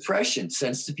same with depression.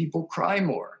 Sensitive people cry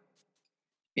more,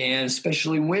 and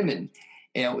especially women.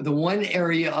 And the one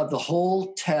area of the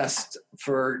whole test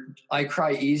for I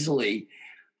cry easily,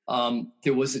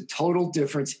 there was a total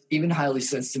difference. Even highly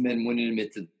sensitive men wouldn't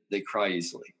admit that they cry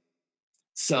easily.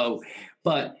 So,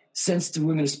 but sensitive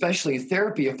women, especially in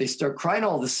therapy, if they start crying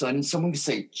all of a sudden, someone can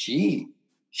say, gee,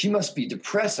 she must be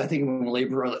depressed. I think I'm going to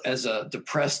label her as a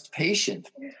depressed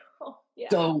patient. Oh, yeah.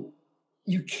 So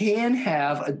you can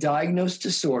have a diagnosed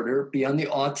disorder, be on the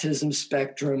autism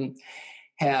spectrum,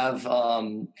 have,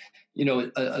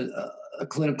 a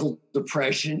clinical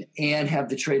depression, and have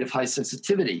the trait of high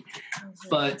sensitivity. Mm-hmm.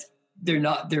 But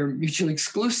they're mutually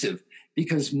exclusive,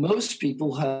 because most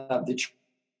people have the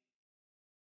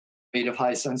trait of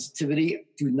high sensitivity,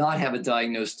 do not have a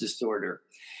diagnosed disorder.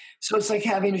 So it's like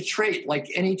having a trait, like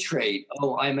any trait.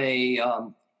 Oh, I'm a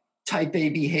type A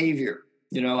behavior.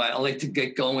 I like to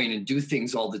get going and do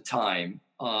things all the time.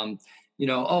 I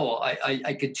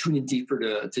could tune in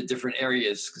deeper to different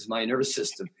areas because my nervous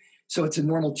system. So it's a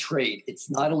normal trait. It's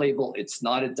not a label. It's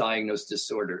not a diagnosed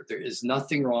disorder. There is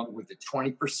nothing wrong with the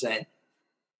 20%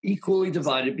 equally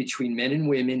divided between men and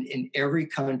women in every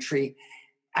country.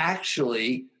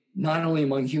 Actually, not only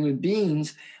among human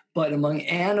beings, but among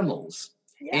animals.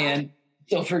 Yeah. And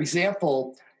so, for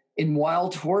example, in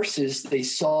wild horses, they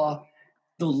saw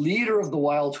the leader of the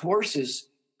wild horses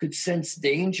could sense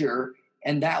danger,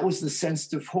 and that was the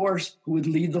sensitive horse who would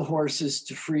lead the horses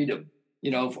to freedom,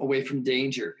 away from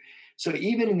danger. So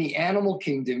even in the animal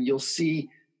kingdom, you'll see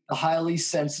a highly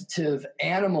sensitive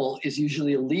animal is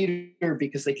usually a leader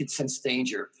because they can sense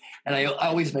danger. And I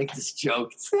always make this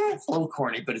joke. It's a little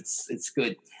corny, but it's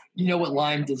good. You know what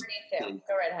Lyme disease is?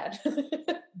 Go right ahead. You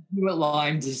know what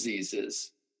Lyme disease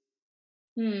is?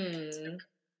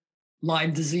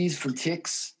 Lyme disease from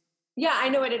ticks? Yeah, I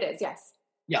know what it is, yes.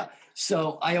 Yeah.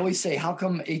 So I always say, how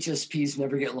come HSPs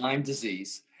never get Lyme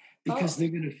disease? Because they're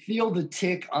going to feel the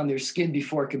tick on their skin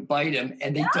before it can bite them,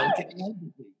 and they don't get Lyme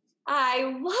disease. I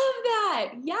love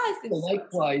that. Yes. So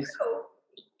likewise,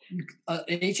 an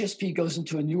HSP goes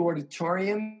into a new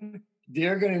auditorium,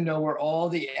 they're going to know where all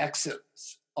the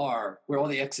exits are, where all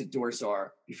the exit doors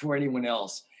are before anyone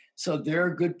else. So they're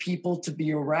good people to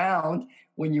be around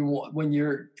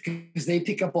because they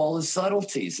pick up all the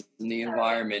subtleties in the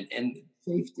environment and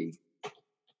safety.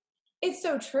 It's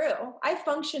so true. I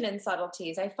function in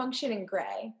subtleties. I function in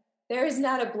gray. There is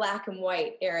not a black and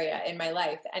white area in my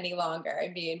life any longer. I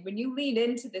mean, when you lean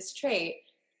into this trait,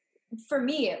 for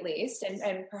me at least,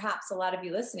 and perhaps a lot of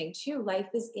you listening too, life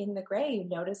is in the gray. You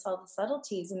notice all the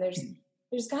subtleties, and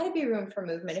there's got to be room for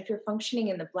movement. If you're functioning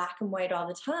in the black and white all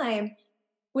the time,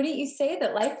 wouldn't you say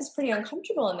that life is pretty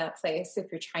uncomfortable in that place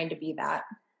if you're trying to be that?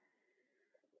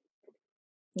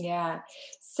 Yeah.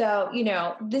 So,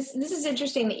 this is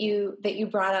interesting that you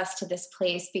brought us to this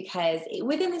place, because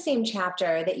within the same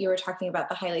chapter that you were talking about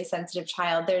the highly sensitive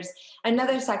child, there's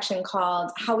another section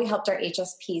called How We Helped Our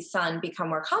HSP Son Become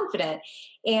More Confident.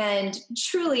 And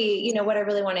truly, what I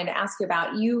really wanted to ask you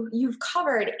about, you've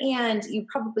covered, and you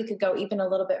probably could go even a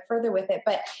little bit further with it,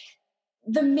 but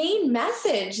the main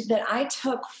message that I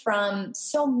took from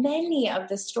so many of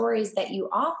the stories that you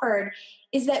offered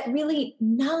is that really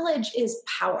knowledge is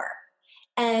power.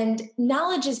 And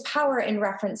knowledge is power in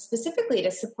reference specifically to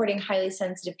supporting highly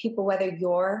sensitive people, whether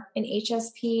you're an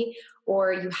HSP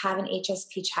or you have an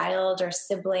HSP child or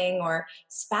sibling or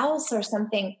spouse or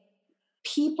something.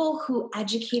 People who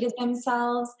educated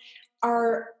themselves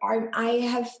I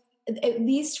have, at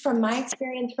least from my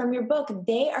experience from your book,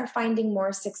 they are finding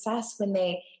more success when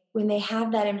they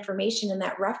have that information and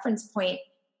that reference point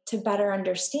to better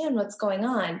understand what's going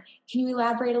on. Can you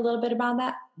elaborate a little bit about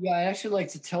that? Yeah, I actually like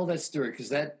to tell that story because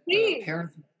that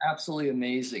parent is absolutely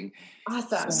amazing.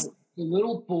 Awesome. So the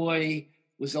little boy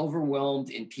was overwhelmed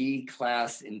in PE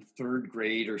class in third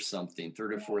grade or something,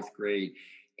 third or fourth grade,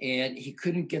 and he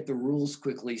couldn't get the rules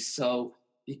quickly. So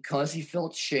because he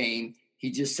felt shame,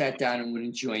 he just sat down and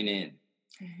wouldn't join in.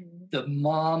 Mm-hmm. The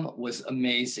mom was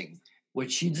amazing.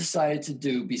 What she decided to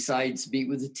do, besides meet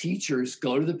with the teachers,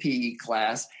 go to the PE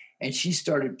class and she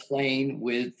started playing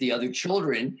with the other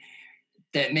children.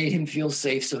 That made him feel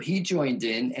safe. So he joined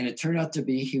in, and it turned out to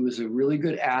be he was a really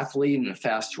good athlete and a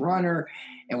fast runner.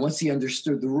 And once he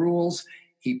understood the rules,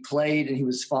 he played and he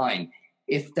was fine.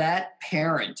 If that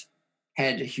parent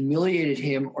had humiliated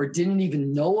him or didn't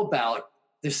even know about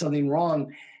there's something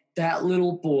wrong, that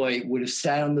little boy would have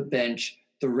sat on the bench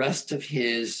the rest of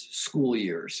his school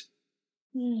years,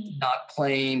 not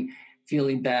playing,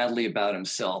 feeling badly about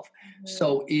himself.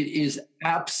 So it is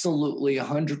absolutely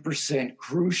 100%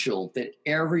 crucial that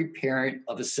every parent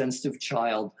of a sensitive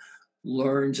child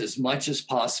learns as much as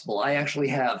possible. I actually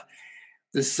have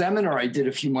the seminar I did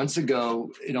a few months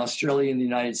ago in Australia and the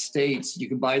United States. You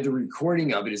can buy the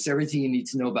recording of it. It's everything you need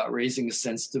to know about raising a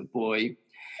sensitive boy.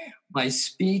 My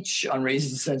speech on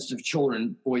raising sensitive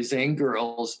children, boys and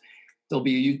girls, there'll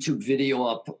be a YouTube video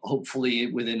up hopefully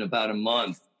within about a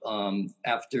month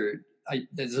after.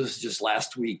 This was just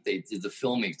last week. They did the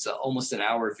filming. It's almost an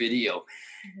hour video.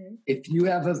 If you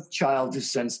have a child who's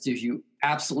sensitive, you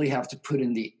absolutely have to put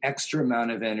in the extra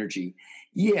amount of energy.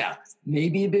 Yeah,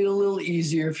 maybe it'd be a little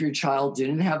easier if your child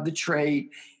didn't have the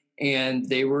trait and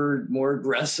they were more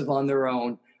aggressive on their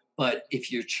own. But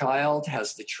if your child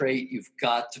has the trait, you've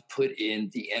got to put in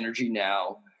the energy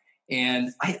now. And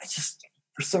I just,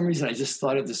 for some reason, I just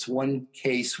thought of this one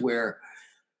case where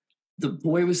the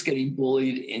boy was getting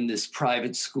bullied in this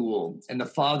private school, and the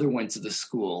father went to the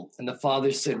school, and the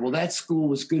father said, well, that school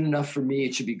was good enough for me.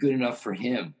 It should be good enough for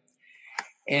him.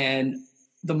 And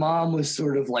the mom was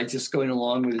sort of like just going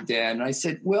along with the dad. And I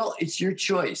said, well, it's your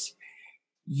choice.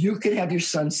 You could have your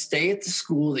son stay at the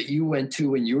school that you went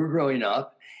to when you were growing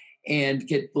up and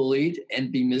get bullied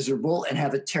and be miserable and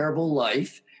have a terrible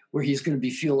life where he's going to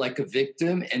feel like a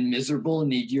victim and miserable and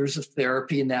need years of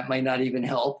therapy, and that might not even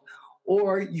help.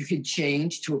 Or you could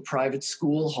change to a private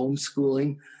school,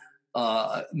 homeschooling,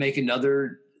 make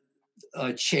another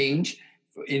change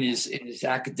in his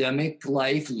academic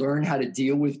life, learn how to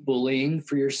deal with bullying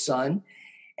for your son,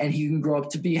 and he can grow up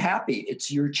to be happy.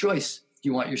 It's your choice. Do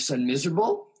you want your son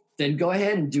miserable? Then go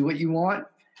ahead and do what you want,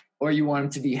 or you want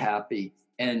him to be happy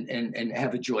and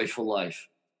have a joyful life.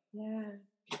 Yeah.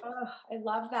 Oh, I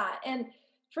love that. And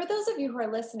for those of you who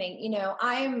are listening,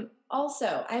 I'm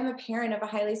a parent of a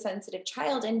highly sensitive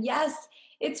child. And yes,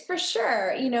 it's for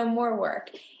sure, more work.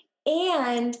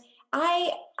 And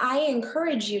I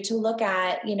encourage you to look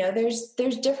at,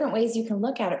 there's different ways you can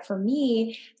look at it. For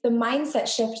me, the mindset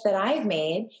shift that I've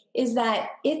made is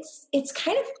that it's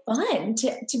kind of fun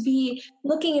to be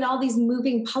looking at all these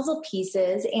moving puzzle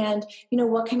pieces and,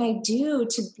 what can I do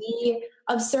to be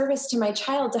of service to my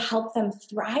child to help them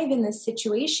thrive in this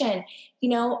situation?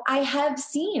 I have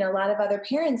seen a lot of other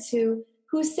parents who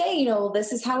say,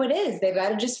 this is how it is. They've got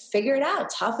to just figure it out,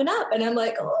 toughen up. And I'm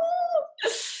like,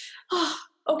 oh,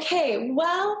 okay,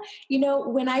 well,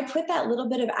 when I put that little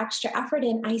bit of extra effort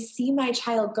in, I see my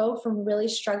child go from really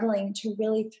struggling to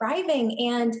really thriving.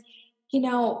 And,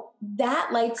 that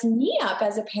lights me up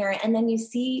as a parent. And then you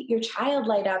see your child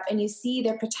light up and you see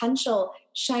their potential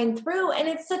shine through. And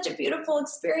it's such a beautiful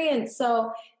experience.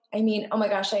 So, oh my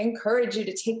gosh, I encourage you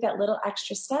to take that little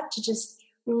extra step to just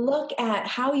look at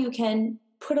how you can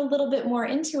put a little bit more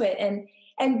into it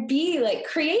and be like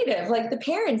creative, like the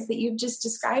parents that you've just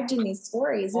described in these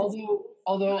stories.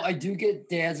 Although I do get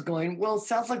dads going, well, it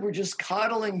sounds like we're just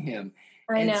coddling him.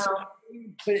 I know.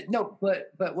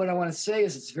 But what I want to say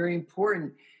is it's very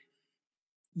important.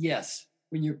 Yes,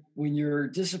 when you're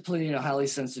disciplining a highly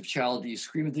sensitive child, you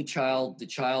scream at the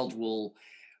child will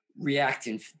react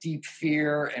in deep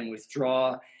fear and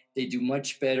withdraw. They do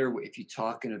much better if you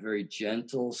talk in a very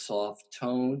gentle, soft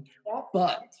tone. Yep.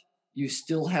 But you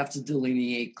still have to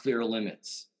delineate clear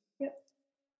limits. Yep.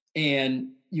 And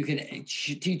you can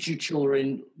teach your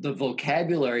children the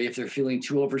vocabulary if they're feeling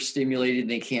too overstimulated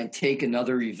and they can't take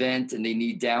another event and they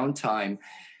need downtime.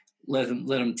 Let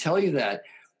them tell you that.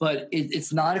 But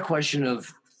it's not a question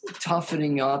of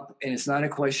toughening up, and it's not a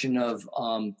question of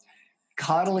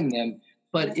coddling them.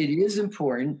 But it is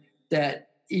important that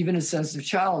even a sensitive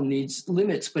child needs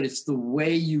limits, but it's the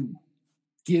way you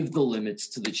give the limits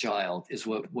to the child is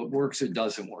what works or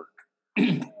doesn't work.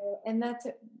 And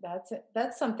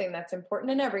that's something that's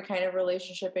important in every kind of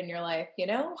relationship in your life,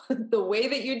 the way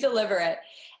that you deliver it.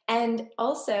 And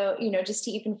also, just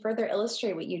to even further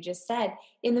illustrate what you just said,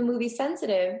 in the movie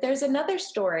Sensitive, there's another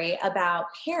story about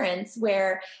parents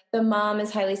where the mom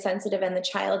is highly sensitive and the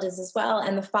child is as well.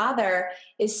 And the father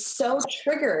is so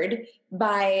triggered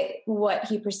by what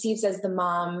he perceives as the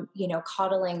mom,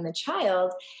 coddling the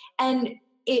child. And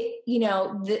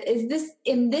is this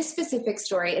in this specific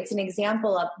story, it's an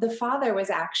example of the father was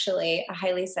actually a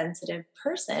highly sensitive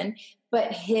person,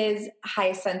 but his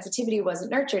high sensitivity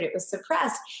wasn't nurtured. It was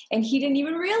suppressed, and he didn't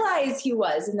even realize he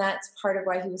was. And that's part of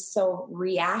why he was so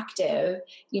reactive,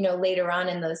 later on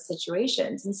in those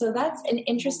situations. And so that's an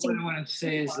interesting. What I want to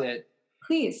say is that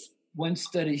please. One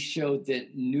study showed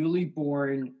that newly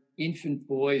born infant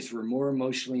boys were more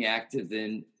emotionally active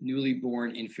than newly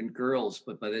born infant girls.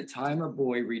 But by the time a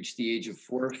boy reached the age of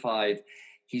 4 or 5,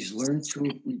 he's learned to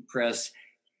repress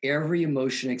every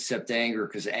emotion except anger,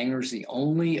 because anger is the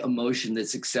only emotion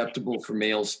that's acceptable for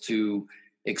males to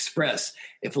express.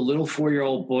 If a little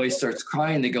 4-year-old boy starts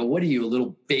crying, they go, "What are you, a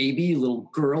little baby, little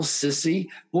girl, sissy?"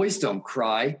 Boys don't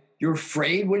cry. "You're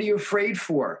afraid? What are you afraid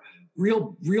for?"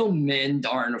 Real men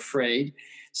aren't afraid.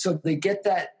 So they get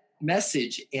that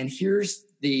message. And here's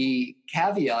the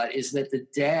caveat, is that the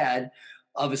dad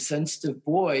of a sensitive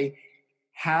boy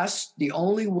the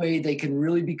only way they can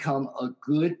really become a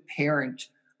good parent,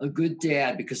 a good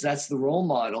dad, because that's the role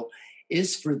model,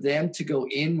 is for them to go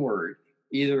inward,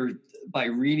 either by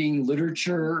reading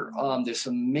literature. There's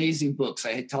some amazing books.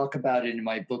 I talk about it in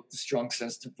my book, The Strong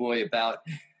Sensitive Boy, about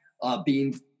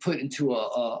being put into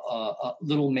a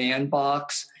little man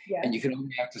box, and you can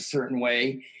only act a certain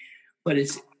way. But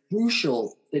it's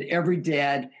crucial that every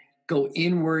dad go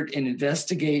inward and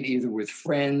investigate, either with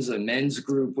friends, a men's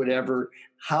group, whatever,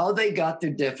 how they got their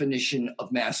definition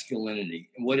of masculinity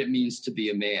and what it means to be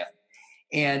a man.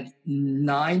 And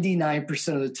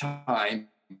 99% of the time,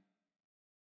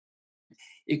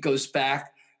 it goes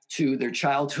back to their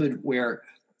childhood, where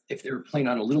if they were playing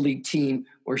on a little league team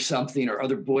or something, or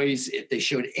other boys, if they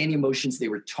showed any emotions, they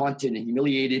were taunted and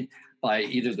humiliated by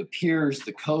either the peers,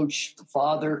 the coach, the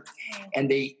father, and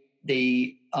they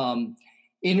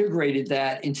integrated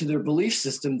that into their belief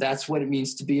system. That's what it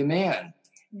means to be a man.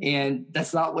 And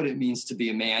that's not what it means to be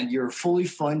a man. You're a fully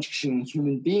functioning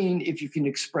human being if you can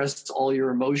express all your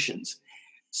emotions.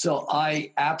 So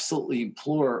I absolutely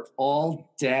implore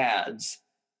all dads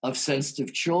of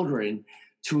sensitive children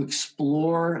to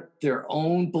explore their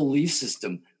own belief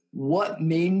system. What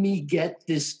made me get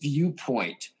this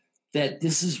viewpoint that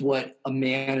this is what a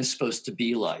man is supposed to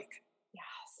be like? Yes.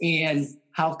 And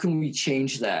how can we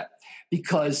change that?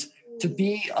 Because to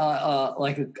be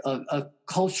like a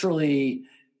culturally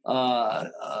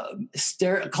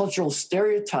cultural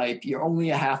stereotype, you're only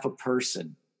a half a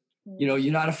person.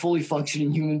 You're not a fully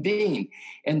functioning human being.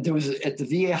 And there was, at the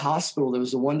VA hospital, there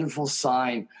was a wonderful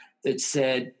sign that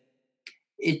said,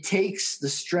 "It takes the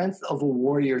strength of a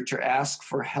warrior to ask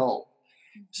for help."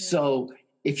 Mm-hmm. So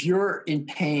if you're in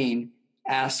pain,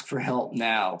 ask for help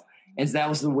now. And that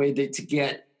was the way to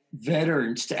get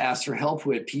veterans to ask for help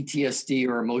who had PTSD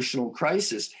or emotional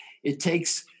crisis. It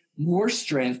takes more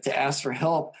strength to ask for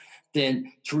help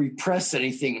than to repress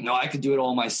anything. "No, I could do it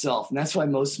all myself." And that's why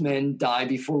most men die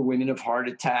before women of heart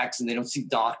attacks, and they don't see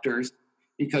doctors,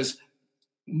 because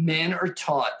men are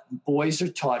taught, boys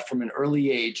are taught from an early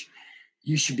age,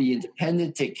 you should be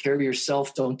independent, take care of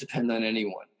yourself, don't depend on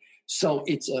anyone. So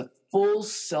it's a full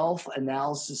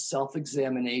self-analysis,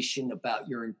 self-examination about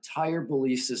your entire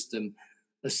belief system,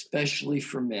 especially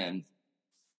for men.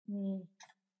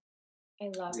 I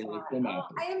love that. Oh,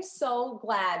 I am so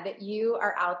glad that you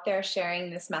are out there sharing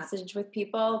this message with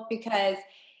people, because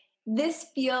this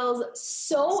feels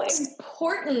so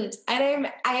important.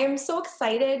 And I am so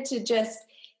excited to just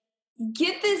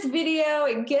get this video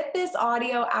and get this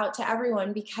audio out to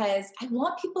everyone, because I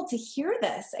want people to hear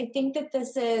this. I think that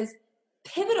this is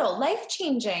pivotal,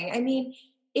 life-changing. I mean,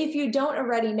 if you don't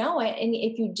already know it, and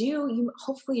if you do,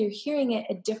 hopefully you're hearing it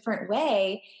a different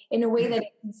way, in a way that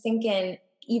it can sink in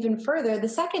even further the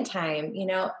second time,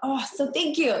 so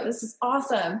thank you. This is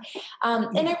awesome.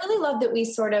 And I really love that we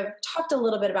sort of talked a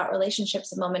little bit about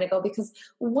relationships a moment ago, because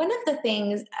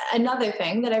another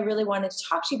thing that I really wanted to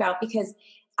talk to you about, because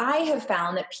I have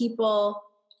found that people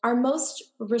are most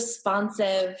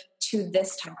responsive to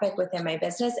this topic within my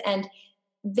business, and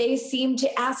they seem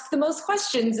to ask the most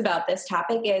questions about this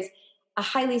topic, is a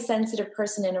highly sensitive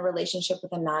person in a relationship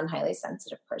with a non-highly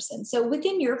sensitive person. So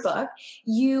within your book,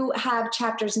 you have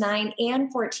chapters 9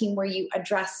 and 14 where you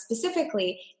address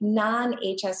specifically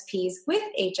non-HSPs with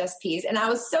HSPs. And I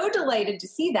was so delighted to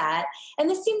see that. And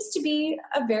this seems to be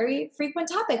a very frequent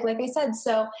topic, like I said.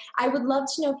 So I would love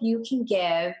to know if you can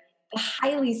give the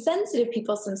highly sensitive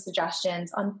people some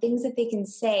suggestions on things that they can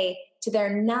say to their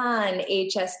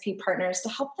non-HSP partners to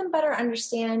help them better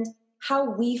understand how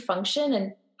we function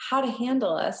and how to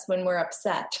handle us when we're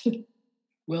upset.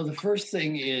 Well, the first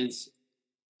thing is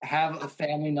have a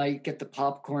family night, get the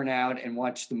popcorn out, and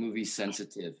watch the movie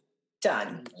Sensitive.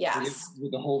 Done. Yes.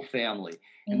 With the whole family.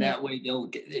 Mm-hmm. And that way they'll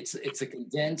get, it's a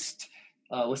condensed,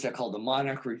 what's that called? The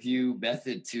Monarch Review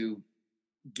method to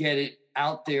get it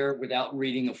out there without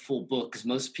reading a full book. Because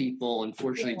most people,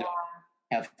 unfortunately, don't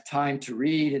have time to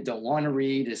read and don't want to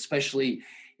read, especially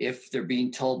if they're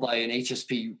being told by an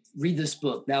HSP, read this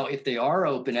book. Now, if they are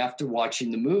open after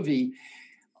watching the movie,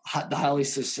 The Highly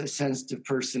Sensitive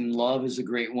Person in Love is a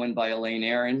great one by Elaine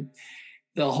Aron.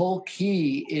 The whole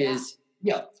key is,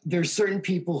 there's certain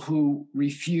people who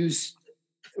refuse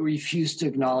to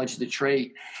acknowledge the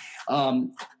trait.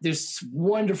 There's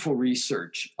wonderful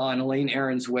research on Elaine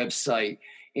Aron's website,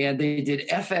 and they did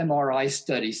fMRI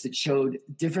studies that showed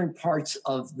different parts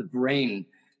of the brain.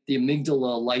 The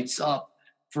amygdala lights up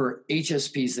for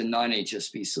HSPs and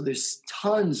non-HSPs. So there's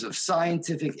tons of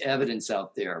scientific evidence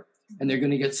out there, and they're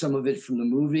going to get some of it from the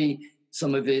movie.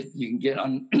 Some of it you can get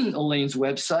on Elaine's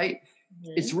website.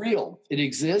 Mm-hmm. It's real. It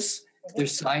exists.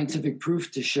 There's scientific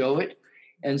proof to show it.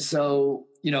 And so,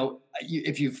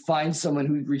 if you find someone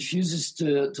who refuses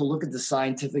to look at the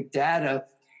scientific data,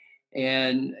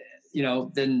 and,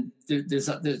 then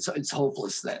it's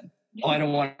hopeless then. Oh, I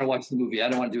don't want to watch the movie. I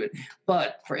don't want to do it.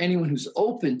 But for anyone who's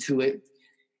open to it,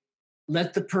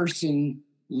 let the person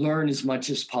learn as much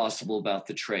as possible about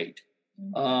the trait.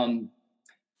 Mm-hmm.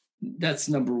 That's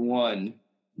number one.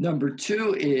 Number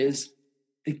two is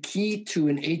the key to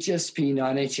an HSP,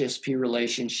 non-HSP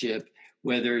relationship,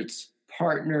 whether it's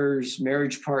partners,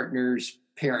 marriage partners,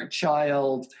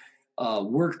 parent-child,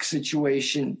 work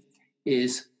situation,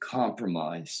 is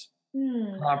compromise.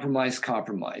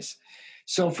 Compromise.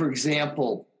 So, for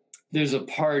example, there's a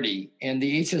party and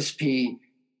the HSP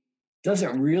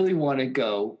doesn't really want to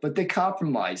go, but they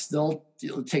compromise. They'll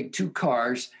take 2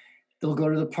 cars. They'll go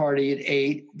to the party at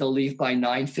 8. They'll leave by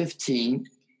 9:15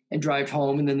 and drive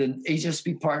home. And then the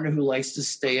HSP partner who likes to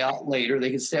stay out later,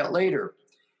 they can stay out later.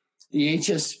 The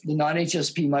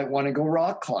non-HSP might want to go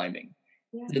rock climbing.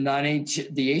 Yeah.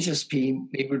 The HSP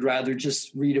maybe would rather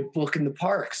just read a book in the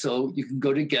park. So you can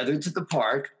go together to the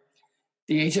park.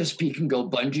 The HSP can go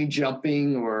bungee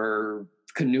jumping or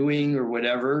canoeing or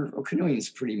whatever. Well, canoeing is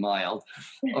pretty mild,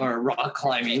 or rock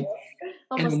climbing.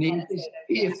 And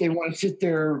if they want to sit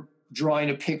there drawing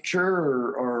a picture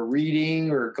or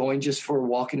reading or going just for a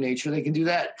walk in nature, they can do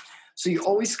that. So you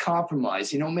always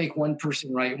compromise. You don't make one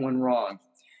person right, one wrong.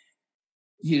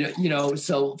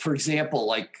 So for example,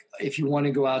 like if you want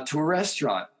to go out to a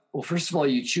restaurant, well, first of all,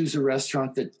 you choose a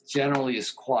restaurant that generally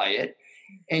is quiet,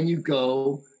 and you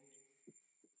go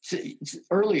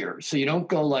earlier. So you don't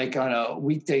go like on a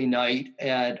weekday night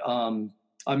a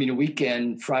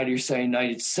weekend, Friday or Saturday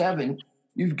night at 7.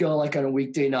 You'd go like on a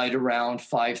weekday night around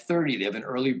 5:30. They have an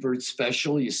early bird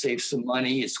special. You save some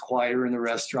money. It's quieter in the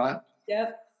restaurant.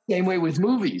 Yep. Same way with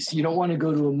movies. You don't want to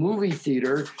go to a movie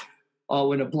theater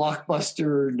when a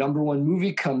blockbuster #1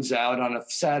 movie comes out on a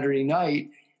Saturday night,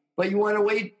 but you want to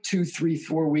wait 2, 3,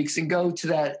 4 weeks and go to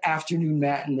that afternoon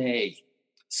matinee.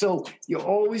 So you're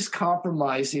always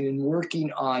compromising and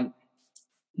working on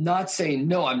not saying,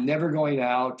 no, I'm never going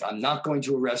out. I'm not going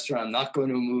to a restaurant. I'm not going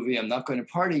to a movie. I'm not going to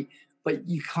party. But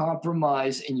you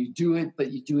compromise and you do it,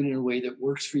 but you do it in a way that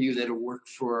works for you, that'll work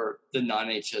for the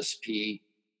non-HSP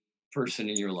person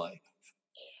in your life.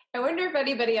 I wonder if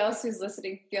anybody else who's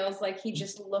listening feels like he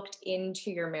just looked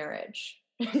into your marriage.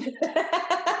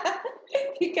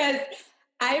 Because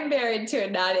I'm married to a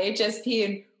non-HSP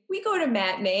and we go to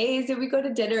matinees and we go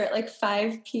to dinner at like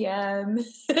 5 p.m.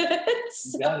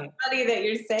 It's so funny that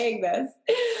you're saying this.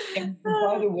 And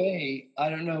by the way, I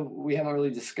don't know, we haven't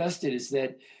really discussed it, is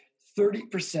that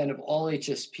 30% of all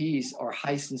HSPs are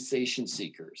high sensation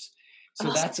seekers.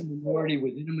 So that's a minority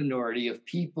within a minority of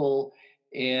people.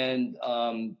 And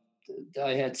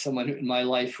I had someone in my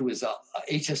life who was a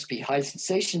HSP high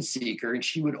sensation seeker, and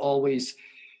she would always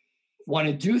want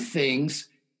to do things.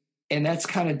 And that's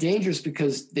kind of dangerous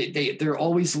because they're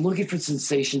always looking for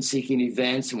sensation-seeking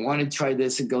events and want to try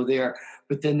this and go there.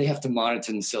 But then they have to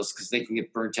monitor themselves because they can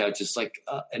get burnt out, just like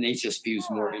an HSP who's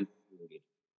more introverted.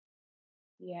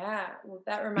 Yeah, well,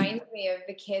 that reminds me of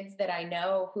the kids that I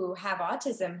know who have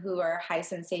autism who are high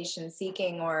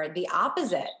sensation-seeking or the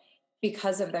opposite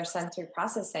because of their sensory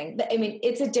processing. I mean,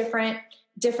 it's a different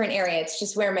area. It's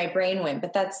just where my brain went.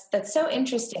 But that's so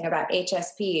interesting about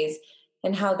HSPs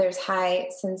and how there's high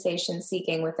sensation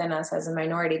seeking within us as a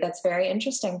minority. That's very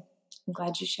interesting. I'm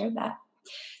glad you shared that.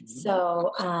 Mm-hmm.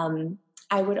 So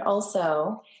I would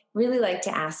also really like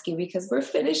to ask you, because we're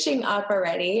finishing up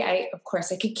already. Of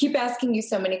course, I could keep asking you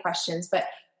so many questions, but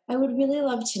I would really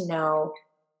love to know,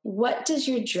 what does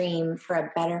your dream for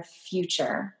a better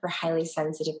future for highly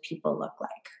sensitive people look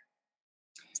like?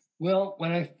 Well,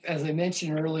 as I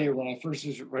mentioned earlier, when I first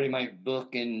was writing my book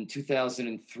in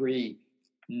 2003,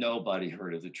 nobody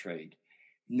heard of the trade.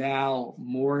 Now,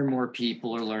 more and more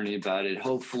people are learning about it.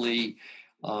 Hopefully,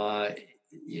 uh,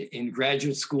 in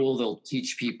graduate school, they'll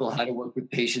teach people how to work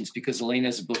with patients, because Elaine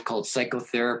has a book called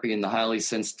Psychotherapy and the Highly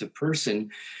Sensitive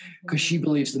Person, because she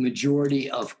believes the majority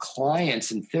of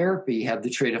clients in therapy have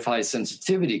the trait of high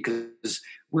sensitivity, because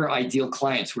we're ideal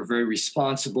clients. We're very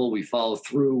responsible. We follow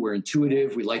through. We're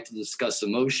intuitive. We like to discuss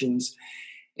emotions.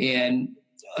 And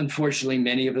unfortunately,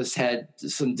 many of us had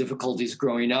some difficulties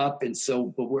growing up. And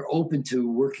so, but we're open to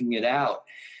working it out.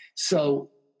 So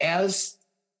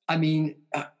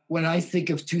when I think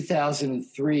of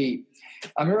 2003,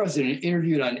 I remember I was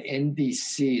interviewed on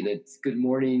NBC, that's Good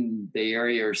Morning Bay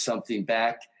Area or something,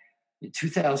 back in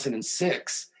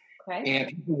 2006. Okay. And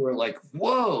people were like,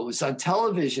 whoa, it's on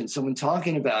television, someone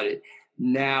talking about it.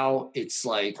 Now it's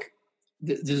like,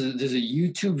 there's a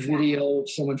YouTube video of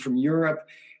someone from Europe.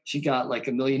 She got like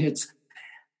 1 million hits.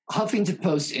 Huffington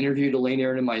Post interviewed Elaine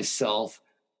Aron and myself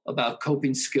about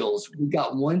coping skills. We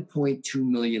got 1.2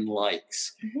 million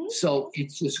likes. Mm-hmm. So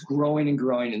it's just growing and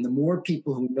growing. And the more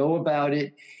people who know about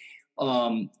it,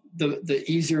 the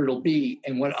easier it'll be.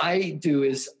 And what I do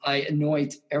is I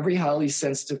anoint every highly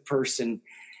sensitive person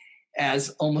as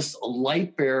almost a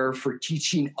light bearer for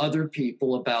teaching other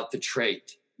people about the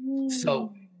trait.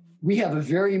 So we have a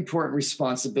very important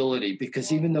responsibility,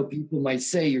 because even though people might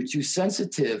say you're too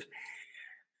sensitive,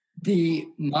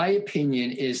 my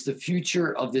opinion is the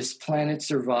future of this planet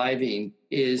surviving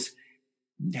is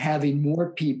having more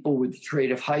people with the trait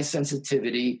of high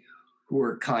sensitivity who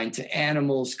are kind to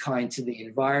animals, kind to the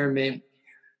environment.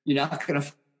 You're not going to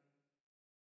find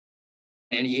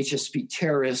any HSP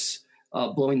terrorists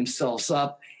blowing themselves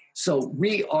up. So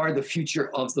we are the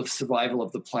future of the survival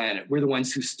of the planet. We're the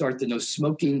ones who start the no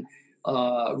smoking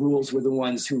rules. We're the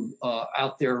ones who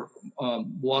out there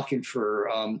walking for,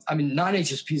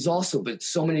 non-HSPs also, but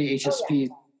so many HSPs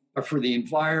are for the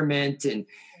environment and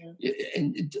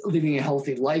living a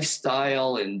healthy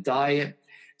lifestyle and diet.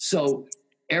 So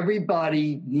everyone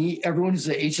who's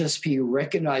an HSP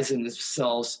recognizing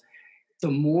themselves, the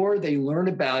more they learn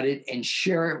about it and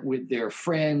share it with their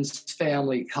friends,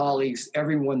 family, colleagues,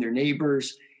 everyone, their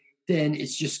neighbors, then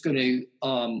it's just going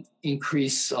to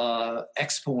increase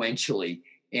exponentially.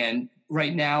 And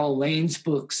right now, Elaine's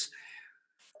books,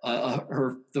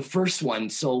 the first one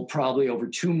sold probably over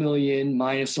 2 million.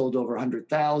 Mine have sold over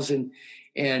 100,000.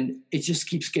 And it just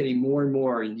keeps getting more and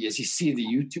more. And as you see the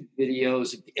YouTube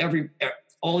videos,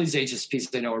 all these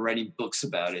HSPs I know are writing books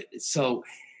about it.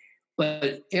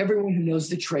 But everyone who knows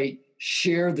the trait,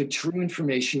 share the true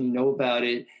information you know about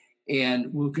it,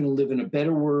 and we're going to live in a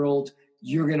better world.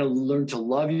 You're going to learn to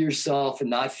love yourself and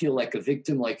not feel like a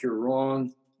victim, like you're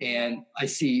wrong. And I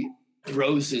see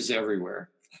roses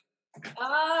everywhere.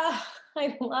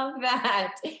 I love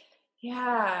that.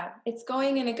 Yeah, it's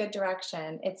going in a good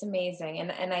direction. It's amazing.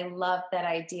 And I love that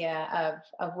idea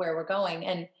of where we're going.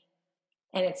 And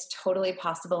it's totally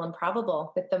possible and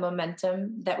probable with the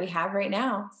momentum that we have right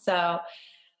now. So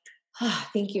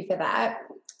thank you for that.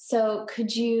 So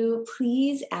could you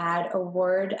please add a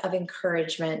word of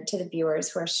encouragement to the viewers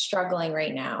who are struggling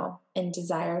right now and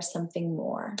desire something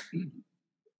more?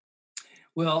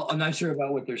 Well, I'm not sure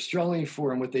about what they're struggling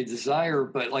for and what they desire,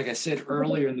 but like I said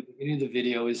earlier in the beginning of the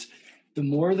video, is the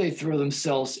more they throw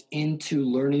themselves into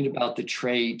learning about the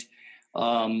trait,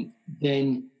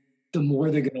 then the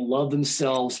more they're going to love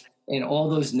themselves, and all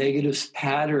those negative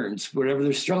patterns, whatever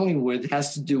they're struggling with,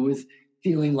 has to do with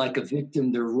feeling like a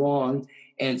victim, they're wrong,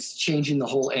 and it's changing the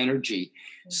whole energy.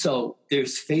 So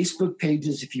there's Facebook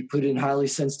pages if you put in highly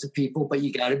sensitive people, but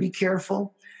you got to be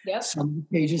careful. Yep. Some of the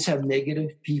pages have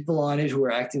negative people on it who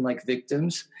are acting like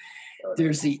victims.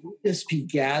 There's the HSP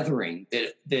gathering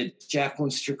that Jacqueline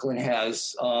Strickland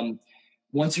has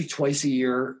once or twice a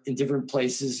year in different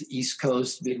places, East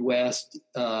Coast, Midwest,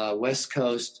 West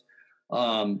Coast.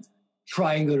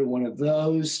 Try and go to one of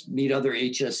those, meet other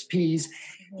HSPs.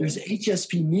 Mm-hmm. There's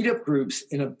HSP meetup groups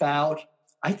in about,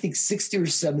 I think, 60 or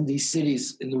 70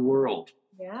 cities in the world.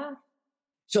 Yeah.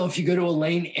 So if you go to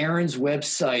Elaine Aron's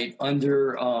website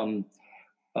under, I'm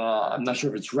not sure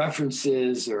if it's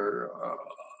references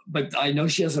but I know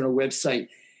she has on her website,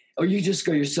 or you just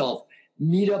go yourself,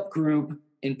 meetup group,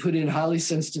 and put in highly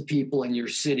sensitive people in your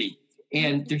city.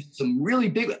 And there's some really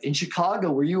big, in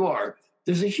Chicago where you are,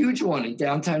 there's a huge one in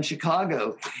downtown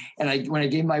Chicago. And when I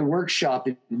gave my workshop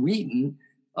in Wheaton,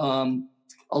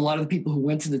 a lot of the people who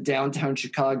went to the downtown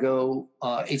Chicago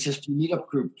HSP meetup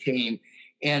group came,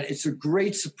 and it's a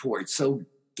great support. So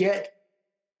get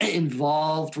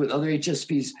involved with other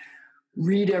HSPs,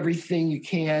 read everything you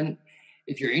can.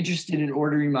 if you're interested in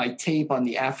ordering my tape on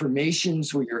the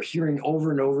affirmations where you're hearing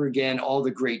over and over again all the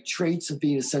great traits of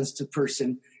being a sensitive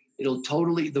person, it'll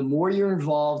totally, the more you're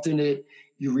involved in it,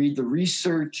 you read the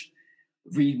research,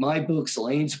 read my books,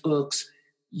 Elaine's books,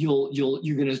 you'll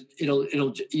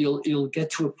get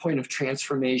to a point of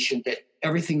transformation that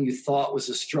everything you thought was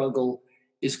a struggle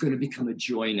is going to become a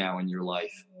joy now in your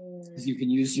life. Because you can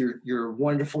use your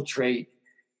wonderful trait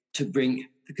to bring,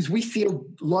 because we feel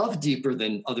love deeper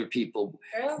than other people.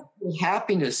 Yeah. We feel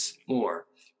happiness more.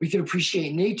 We can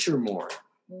appreciate nature more.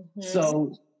 Mm-hmm.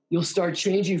 So you'll start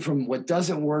changing from what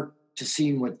doesn't work to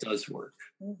seeing what does work.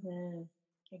 Mm-hmm.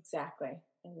 Exactly.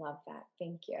 I love that.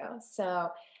 Thank you.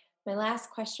 So my last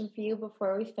question for you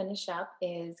before we finish up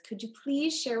is, could you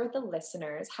please share with the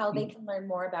listeners how they can learn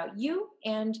more about you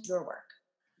and your work?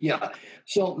 Yeah.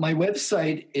 So my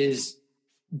website is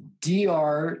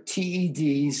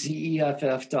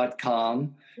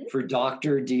drtedzeff.com for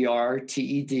Dr.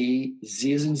 D-R-T-E-D,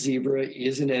 Z as in zebra, E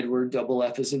as in Edward, double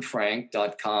F as in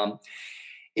Frank.com.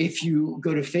 If you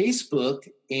go to Facebook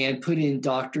and put in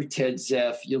Dr. Ted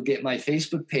Zeff, you'll get my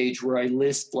Facebook page where I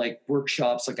list like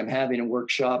workshops, like I'm having a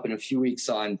workshop in a few weeks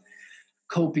on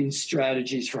coping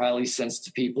strategies for highly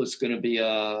sensitive people. It's going to be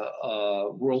a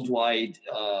worldwide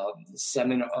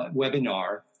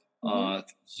webinar,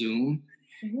 Zoom,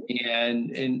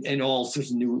 and all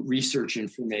sorts of new research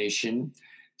information.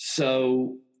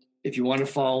 So if you want to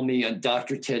follow me on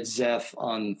Dr. Ted Zeff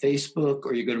on Facebook,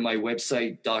 or you go to my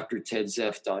website,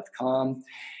 drtedzeff.com,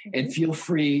 and feel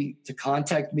free to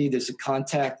contact me. There's a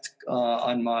contact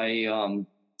on my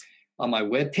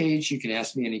webpage. You can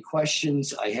ask me any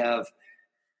questions. I have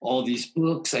all these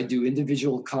books. I do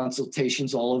individual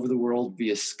consultations all over the world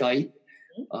via Skype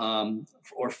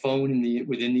or phone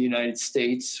within the United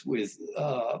States with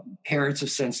parents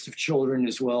of sensitive children,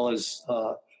 as well as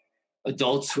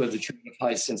adults who have the trait of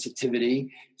high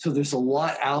sensitivity. So there's a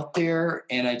lot out there,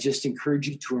 and I just encourage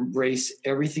you to embrace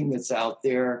everything that's out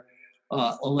there.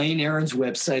 Elaine Aron's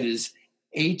website is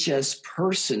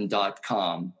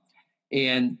hsperson.com,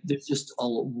 and there's just a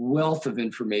wealth of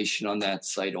information on that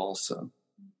site also.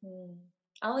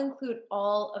 I'll include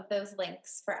all of those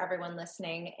links for everyone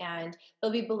listening, and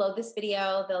they'll be below this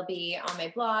video. They'll be on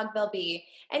my blog. They'll be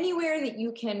anywhere that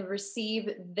you can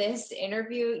receive this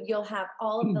interview. You'll have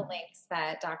all of the links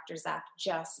that Dr. Zeff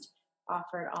just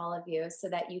offered all of you, so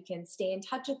that you can stay in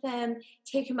touch with him,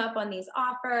 take him up on these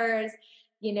offers,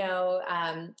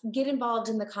 get involved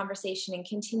in the conversation and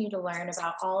continue to learn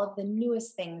about all of the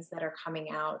newest things that are coming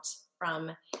out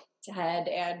from Ted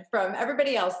and from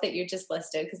everybody else that you just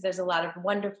listed, because there's a lot of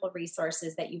wonderful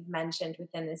resources that you've mentioned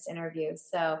within this interview.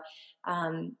 So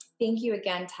thank you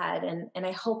again, Ted. And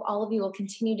I hope all of you will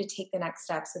continue to take the next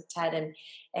steps with Ted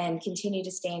and continue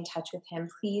to stay in touch with him.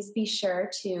 Please be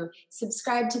sure to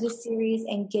subscribe to the series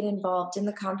and get involved in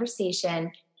the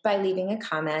conversation by leaving a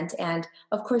comment. And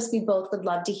of course, we both would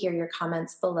love to hear your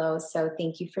comments below. So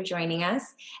thank you for joining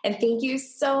us. And thank you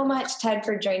so much, Ted,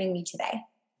 for joining me today.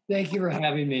 Thank you for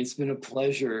having me. It's been a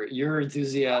pleasure. Your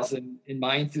enthusiasm and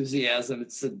my enthusiasm,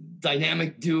 it's a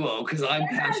dynamic duo, because I'm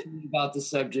passionate about the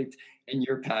subject and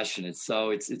you're passionate. So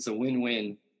it's a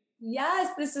win-win.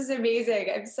 Yes, this is amazing.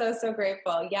 I'm so, so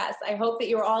grateful. Yes, I hope that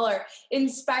you all are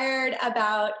inspired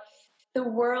about the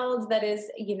world that is,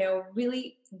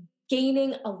 really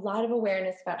gaining a lot of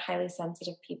awareness about highly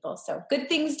sensitive people. So good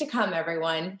things to come,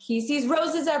 everyone. He sees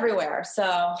roses everywhere.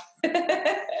 So,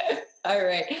 all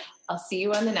right. I'll see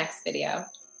you on the next video.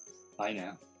 Bye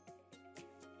now.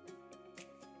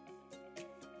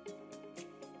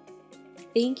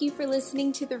 Thank you for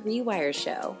listening to The Rewire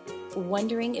Show.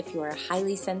 Wondering if you're a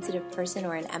highly sensitive person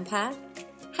or an empath?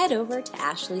 Head over to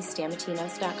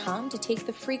ashleystamatinos.com to take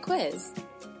the free quiz.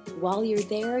 While you're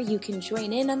there, you can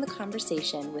join in on the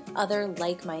conversation with other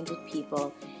like-minded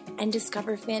people and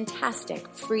discover fantastic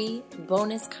free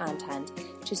bonus content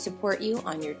to support you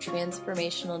on your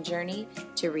transformational journey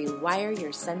to rewire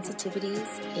your sensitivities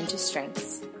into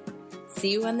strengths.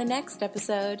 See you on the next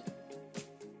episode.